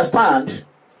we understand,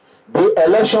 the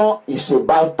election is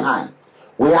about time.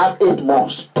 We have 8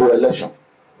 months to election.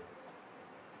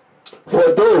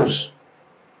 For those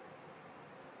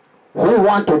who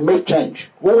want to make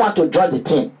change, who want to join the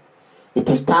team, it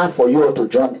is time for you to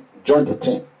join the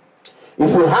team.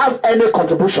 If you have any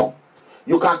contribution,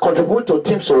 you can contribute to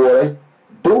Team Sowore,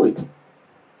 do it.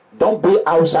 Don't be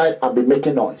outside and be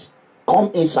making noise. Come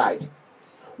inside.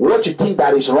 What you think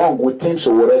that is wrong with Team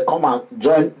Sowore, come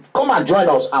and join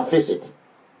us and face it.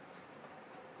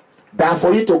 Than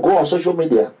for you to go on social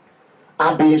media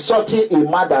and be insulting a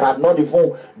man that have not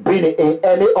even been in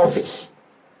any office,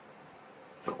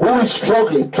 who is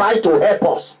struggling, trying to help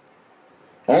us.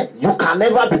 You can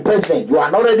never be president. You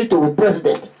are not ready to be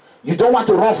president. You don't want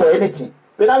to run for anything.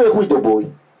 We're not with the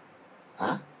boy.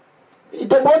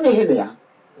 The boy in here.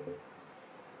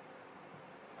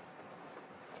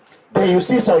 Then you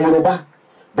see some Yoruba,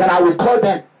 then I will call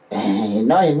them.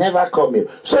 No, he never called me.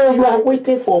 So you are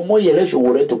waiting for Moyele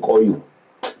Sowore to call you.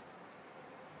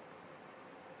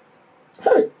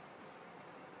 Hey.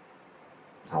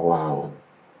 Wow.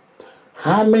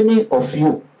 How many of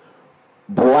you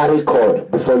Buhari called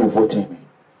before you voted me?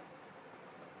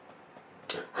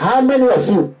 How many of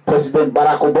you President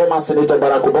Barack Obama, Senator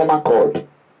Barack Obama called?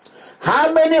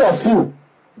 How many of you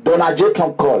Donald J.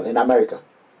 Trump called in America?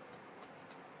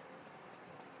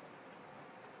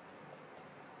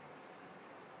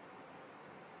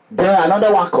 Then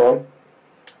another one called.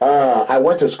 I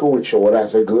went to school with Sowore. I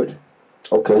said, good.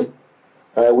 Okay.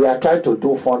 We are trying to do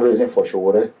fundraising for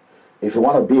Sowore. If you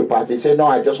want to be a part, he said, no,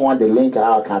 I just want the link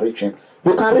how I can reach him.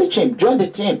 You can reach him. Join the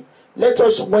team. Let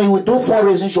us, when we do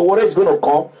fundraising, Sowore is going to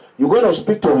come. You're going to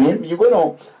speak to him. You're going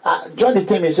to join the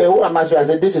team. He said, who am I? I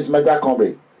said, this is Mega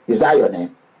Comrade. Is that your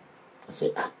name? I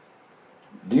said,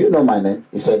 do you know my name?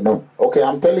 He said, no. Okay,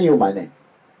 I'm telling you my name.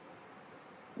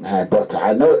 But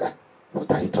I know. What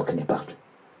are you talking about?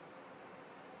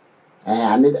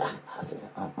 I need. I said,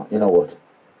 you know what?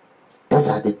 Those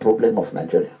are the problem of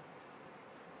Nigeria.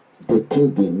 They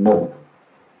think they know.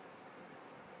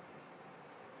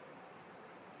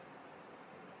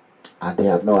 And they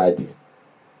have no idea.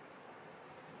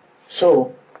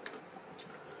 So,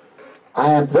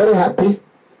 I am very happy.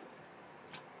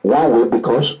 One way,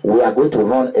 because we are going to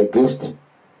run against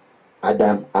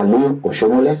Adam Aliyu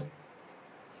Oshomole.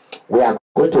 We are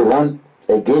going to run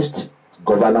against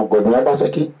Governor Godwin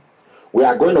Obaseki. We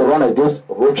are going to run against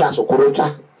Rochas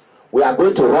Okorocha. We are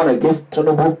going to run against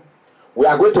Tinubu. We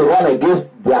are going to run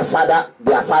against their father,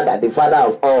 the father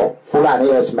of all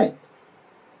Fulani men,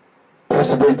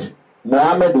 President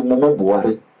Muhammad Mumu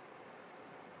Buhari.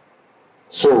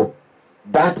 So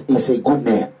that is a good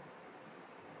name.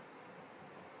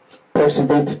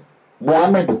 President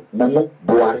Muhammadu Mumu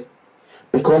Buhari.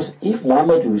 Because if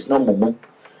Muhammadu is not Mumu,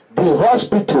 the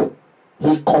hospital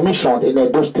he commissioned in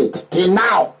Edo State till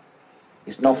now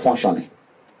is not functioning.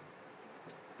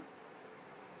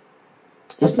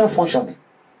 It's not functioning.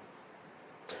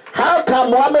 How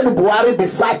can Muhammadu Buhari be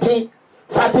fighting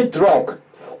drug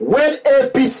when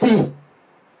APC,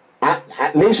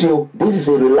 at least this is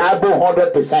a reliable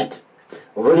 100%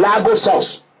 reliable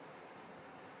source.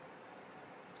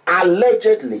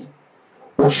 Allegedly,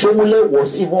 Oshomole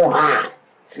was even high a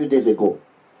few days ago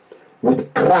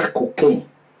with crack cocaine.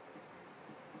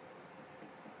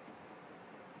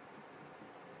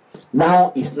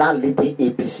 Now it's not leading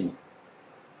APC.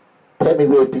 Tell me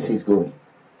where APC is going.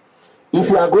 If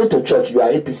you are going to church, you are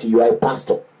APC, you are a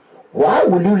pastor. Why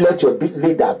will you let your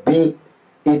leader be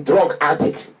a drug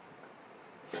addict?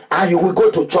 And you will go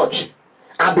to church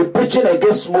and be preaching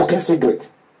against smoking cigarette.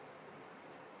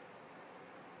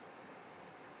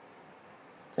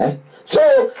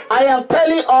 So I am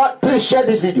telling all, please share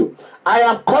this video. I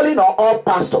am calling on all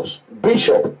pastors,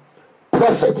 bishop,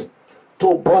 prophet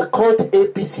to boycott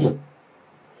APC.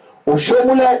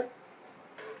 Oshomole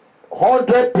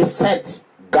 100%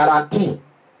 guarantee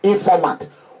informant.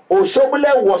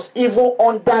 Oshomole was even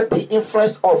under the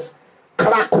influence of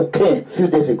crack cocaine a few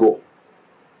days ago.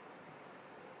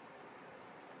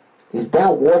 Is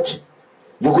that what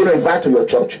you're going to invite to your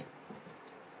church?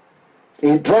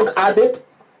 A drug addict?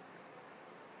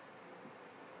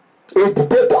 A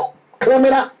dictator,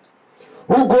 criminal,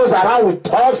 who goes around with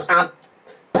thugs and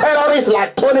terrorists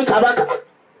like Tony Kabaka?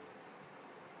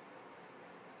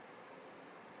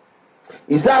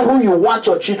 Is that who you want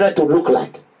your children to look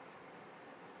like?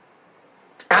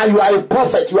 And you are a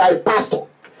prophet, you are a pastor,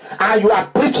 and you are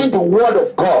preaching the word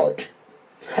of God,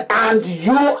 and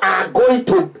you are going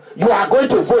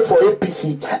to vote for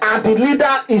APC, and the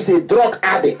leader is a drug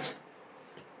addict,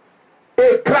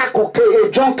 a crack cocaine,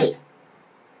 a junkie.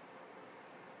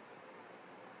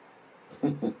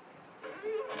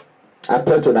 I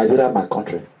pray to Nigeria, my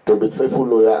country, to be faithful,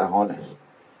 loyal, and honest.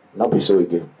 Not be so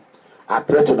again. I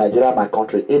pray to Nigeria, my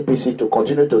country, APC, to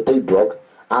continue to take drug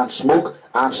and smoke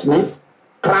and sniff,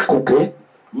 crack cocaine,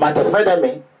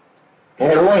 methamphetamine,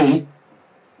 heroin,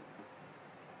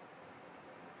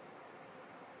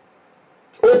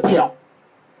 opium,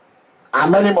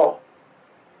 and many more.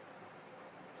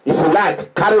 If you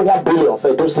like, carry 1 billion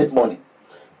for Edo State money,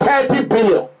 30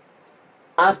 billion.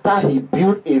 After he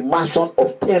built a mansion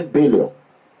of 10 billion.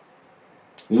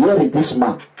 Here is this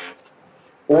man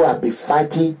who have been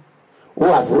fighting, who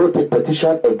have wrote a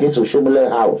petition against Oshomole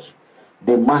house,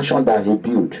 the mansion that he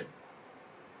built.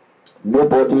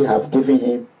 Nobody have given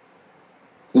him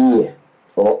ear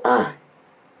or eye.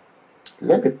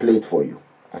 Let me play it for you.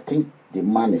 I think the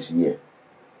man is here.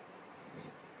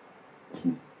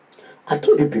 I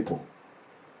told you people,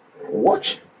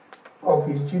 watch. Of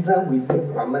his children will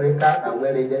leave America and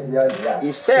where they are.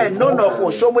 He said none of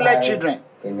Oshomole children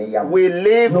will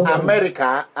leave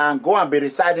America and go and be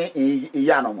residing in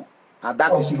Yanomo. And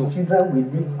that is true. His children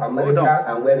will leave America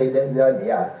and where they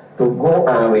are to go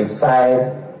and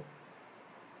reside.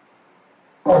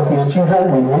 Of his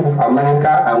children will leave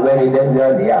America and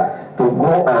where they are to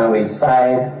go and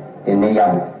reside in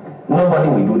Yam. Nobody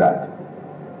will do that.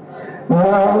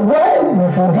 Now, why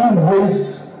should he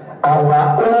waste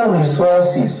our own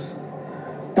resources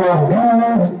to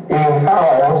build a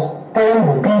house,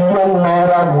 10 billion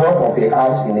naira worth of a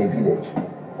house in a village?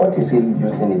 What is he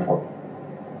using it for?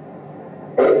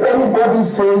 If anybody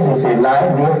says it's a lie,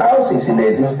 the house is in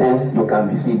existence, you can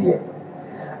visit there.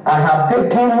 I have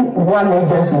taken one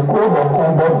agency, Code of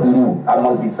Conduct Bureau, I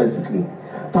must be specifically,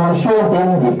 to show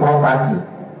them the property.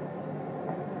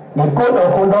 The Code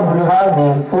of Conduct Bureau has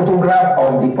the photograph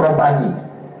of the property.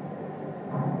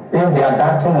 If they are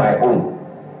darting my own.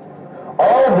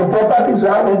 All the properties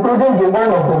are, including the one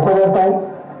of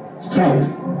Okoroton Street,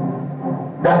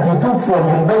 that he took from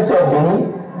University of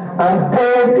Benin and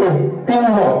paid a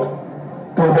peanut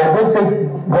to the Edo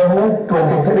State government,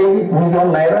 23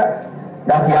 million naira,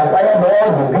 that he acquired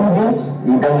all the buildings,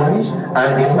 he demolished,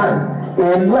 and the land.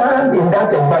 A land in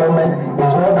that environment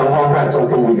is more than 100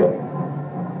 something million.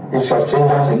 in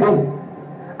shortchangers again.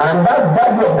 And that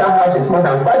value of that house is more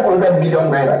than 500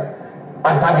 billion naira.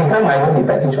 As at the time I wrote the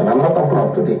petition, I'm not talking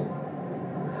of today.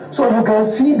 So you can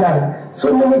see that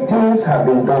so many things have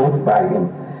been done by him.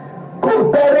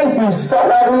 Comparing his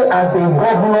salary as a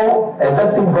governor,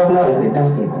 effective governor of the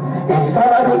district, his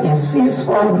salary is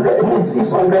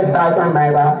 600,000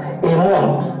 naira a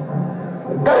month.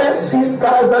 That is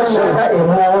 6,000 naira a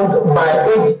month by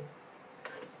 8.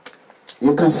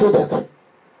 You can see that.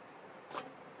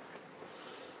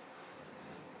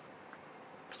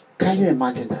 Can you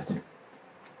imagine that?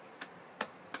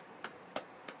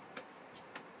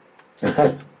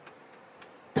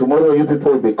 Tomorrow you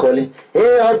people will be calling,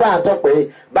 hey, Oba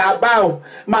Atokpe, Baba,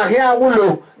 Mahia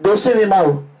Wulo,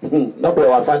 Dosinima. Not by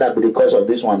our father, but because of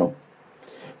this one.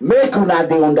 Make una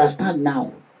they understand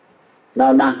now.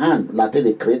 Now, hand, now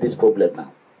they create this problem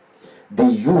now. The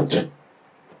youth.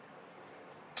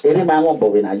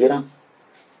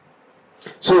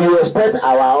 So you expect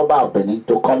our Oba of Benin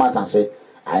to come out and say,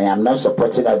 I am not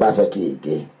supporting Obaseki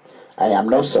again. I am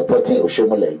not supporting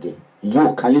Oshomole again.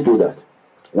 You, can you do that?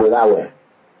 Without where?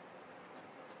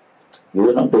 You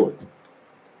will not do it.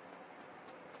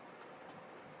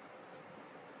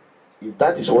 If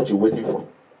that is what you're waiting for,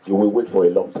 you will wait for a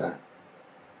long time.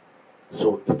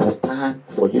 So it is time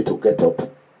for you to get up,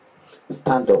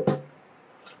 stand up,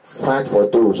 fight for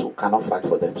those who cannot fight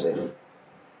for themselves.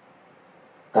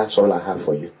 That's all I have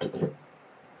for you today.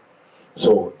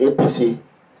 So APC,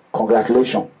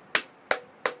 congratulations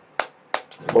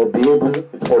for being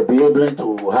able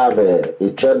to have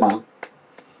a chairman,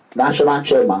 national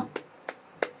chairman,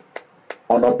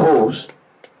 unopposed.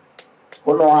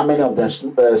 Who know how many of them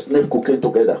sniff cocaine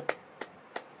together?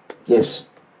 Yes.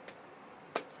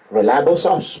 Reliable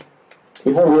source.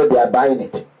 Even where they are buying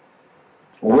it.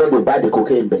 Where they buy the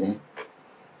cocaine in Benin.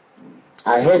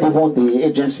 I heard even the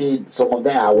agency, some of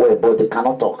them are aware, but they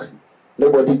cannot talk.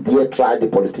 Nobody dare try the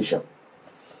politician.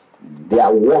 They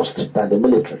are worse than the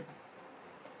military.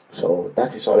 So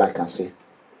that is all I can say.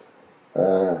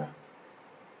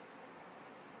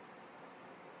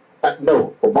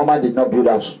 No, Obama did not build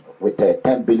us with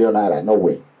 10 billion naira. No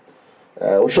way.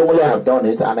 Oshomole have done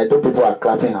it, and I know people are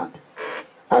clapping hand.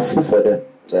 I feel for them.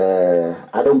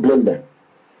 I don't blame them.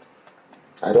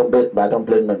 I don't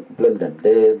blame them.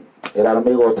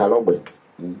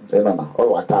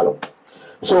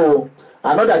 So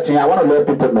another thing I want to let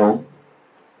people know,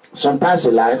 sometimes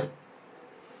in life,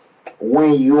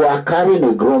 when you are carrying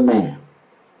a grown man,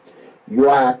 you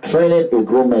are training a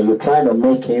grown man, you're trying to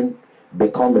make him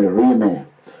become a real man.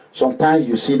 Sometimes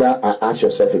you sit down and ask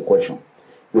yourself a question.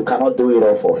 You cannot do it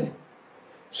all for him.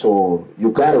 So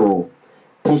you got to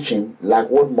teach him like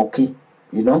what monkey,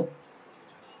 you know.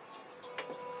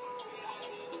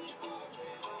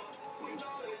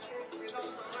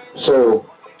 So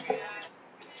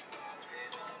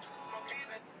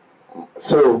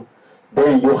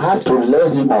then you have to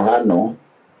let him or her know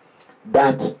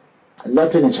that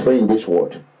nothing is free in this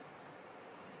world.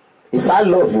 If I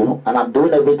love you and I'm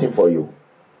doing everything for you,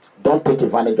 don't take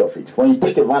advantage of it. When you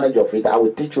take advantage of it, I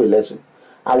will teach you a lesson.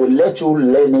 I will let you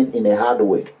learn it in a hard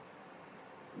way.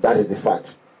 That is the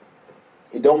fact.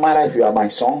 It don't matter if you are my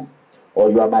son, or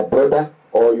you are my brother,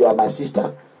 or you are my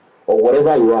sister, or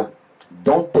whatever you are.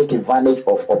 Don't take advantage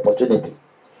of opportunity.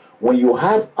 When you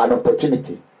have an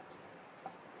opportunity,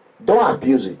 don't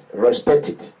abuse it. Respect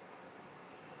it.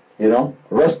 You know,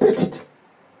 respect it.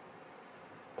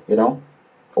 You know,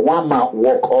 one man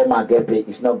work, all man get paid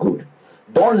is not good.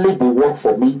 Don't leave the work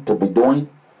for me to be doing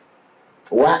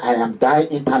while I am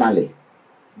dying internally.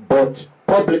 But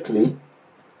publicly,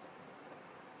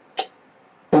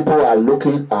 people are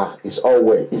looking, it's all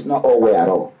way. It's not all way at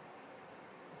all.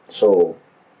 So,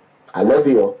 I love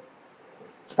you.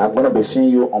 I'm going to be seeing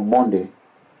you on Monday.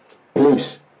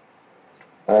 Please,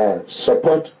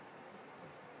 support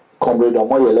Comrade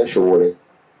Omoyele Sowore.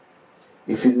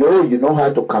 If you know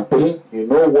how to campaign, you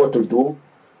know what to do,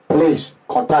 please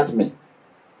contact me.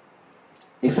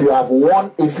 If you have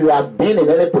been in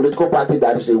any political party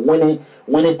that is a winning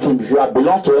team, if you have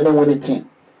belonged to any winning team,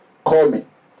 call me.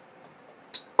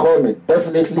 Call me.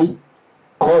 Definitely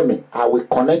call me. I will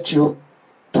connect you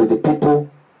to the people.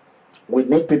 We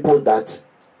need people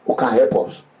who can help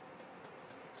us.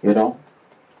 You know?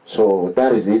 So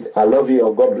that is it. I love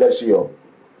you. God bless you.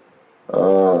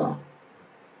 Oh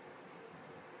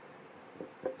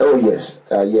yes.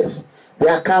 Yes. They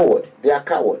are coward.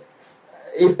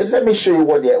 Let me show you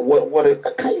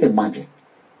what can you imagine?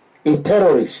 A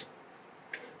terrorist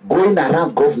going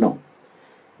around governor,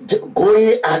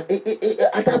 going at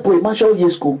that point, Marshall Year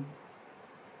School.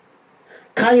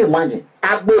 Can you imagine?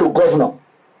 Agbo governor.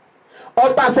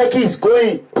 Obaseki is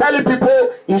going, telling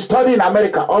people he's studying in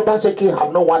America. Obaseki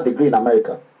have no 1 degree in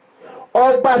America.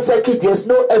 Obaseki, there's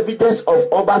no evidence of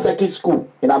Obaseki school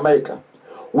in America.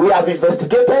 We have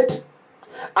investigated,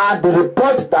 and the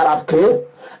report that have came,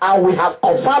 and we have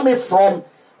confirmed it from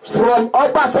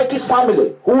Obaseki's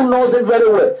family, who knows him very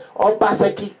well.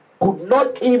 Obaseki could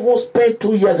not even spend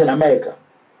 2 years in America.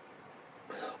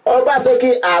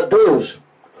 Obaseki are those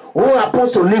who are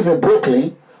supposed to live in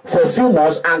Brooklyn for a few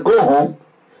months and go home,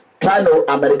 trying to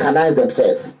Americanize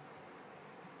themselves.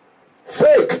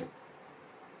 Fake.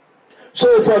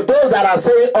 So for those that are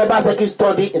saying Obaseki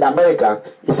studied in America,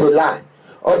 it's a lie.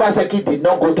 Obaseki did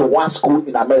not go to 1 school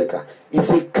in America.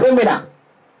 It's a criminal.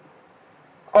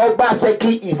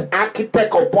 Obaseki is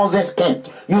architect of Ponzi scheme.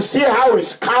 You see how he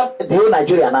scammed the whole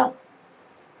Nigeria now.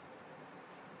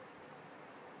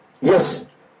 Yes,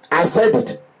 I said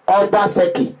it.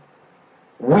 Obaseki.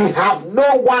 We have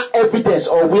no 1 evidence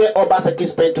of where Obaseki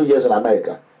spent 2 years in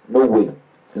America. No way.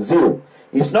 0.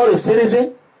 He's not a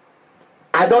citizen.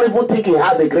 I don't even think he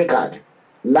has a green card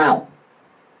now.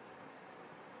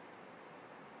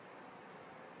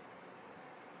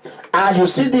 And you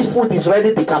see this food is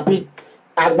ready to campaign.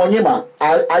 Agbonyima,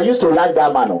 I used to like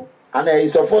that man. And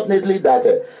it's unfortunately that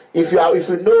if you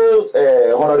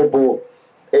know Honorable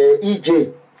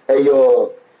EJ,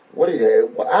 what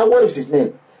is his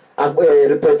name?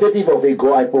 Representative of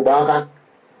Ego and Bobaka,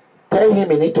 tell him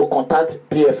he need to contact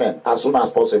PFM as soon as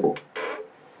possible.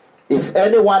 If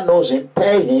anyone knows him,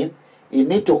 tell him he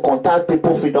need to contact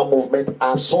People Freedom Movement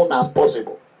as soon as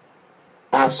possible.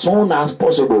 As soon as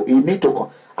possible, he need to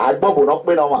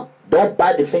don't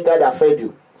bite the finger that fed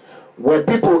you. When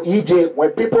people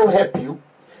when people help you,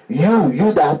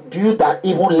 you that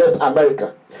even left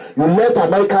America. You left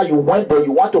America, you went there,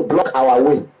 you want to block our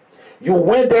way. You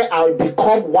went there and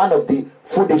become one of the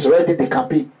food is ready to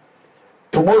campaign.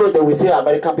 Tomorrow they will say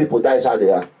American people, that is how they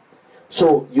are.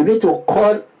 So you need to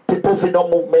call People Freedom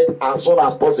Movement as soon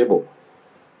as possible.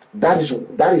 That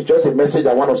is just a message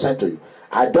I want to send to you.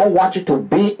 I don't want you to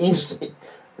be in.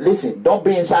 Listen, don't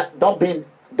be inside. Don't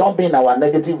be in our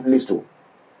negative list too.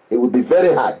 It will be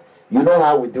very hard. You know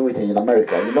how we do it in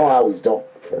America. You know how it's done.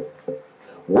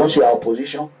 Once you are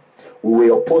opposition, we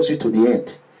will oppose you to the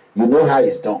end. You know how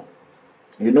it's done.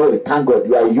 You know it. Thank God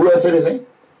you are a U.S. citizen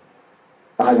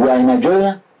and you are in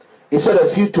Nigeria. Instead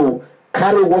of you to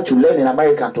carry what you learn in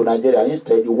America to Nigeria,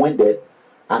 instead you went there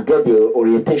and get the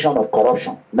orientation of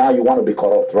corruption. Now you want to be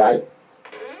corrupt, right?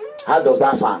 How does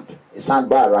that sound? It sounds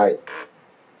bad, right?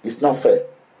 It's not fair.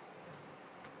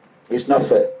 It's not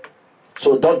fair.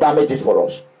 So don't damage it for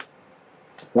us.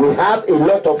 We have a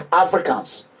lot of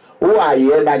Africans who are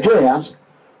here, Nigerians,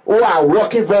 who are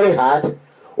working very hard,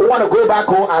 who want to go back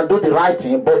home and do the right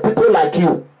thing, but people like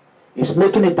you, it's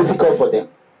making it difficult for them.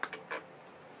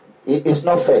 It's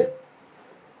not fair.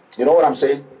 You know what I'm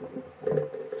saying?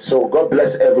 So God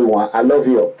bless everyone. I love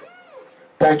you.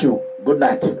 Thank you. Good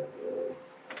night.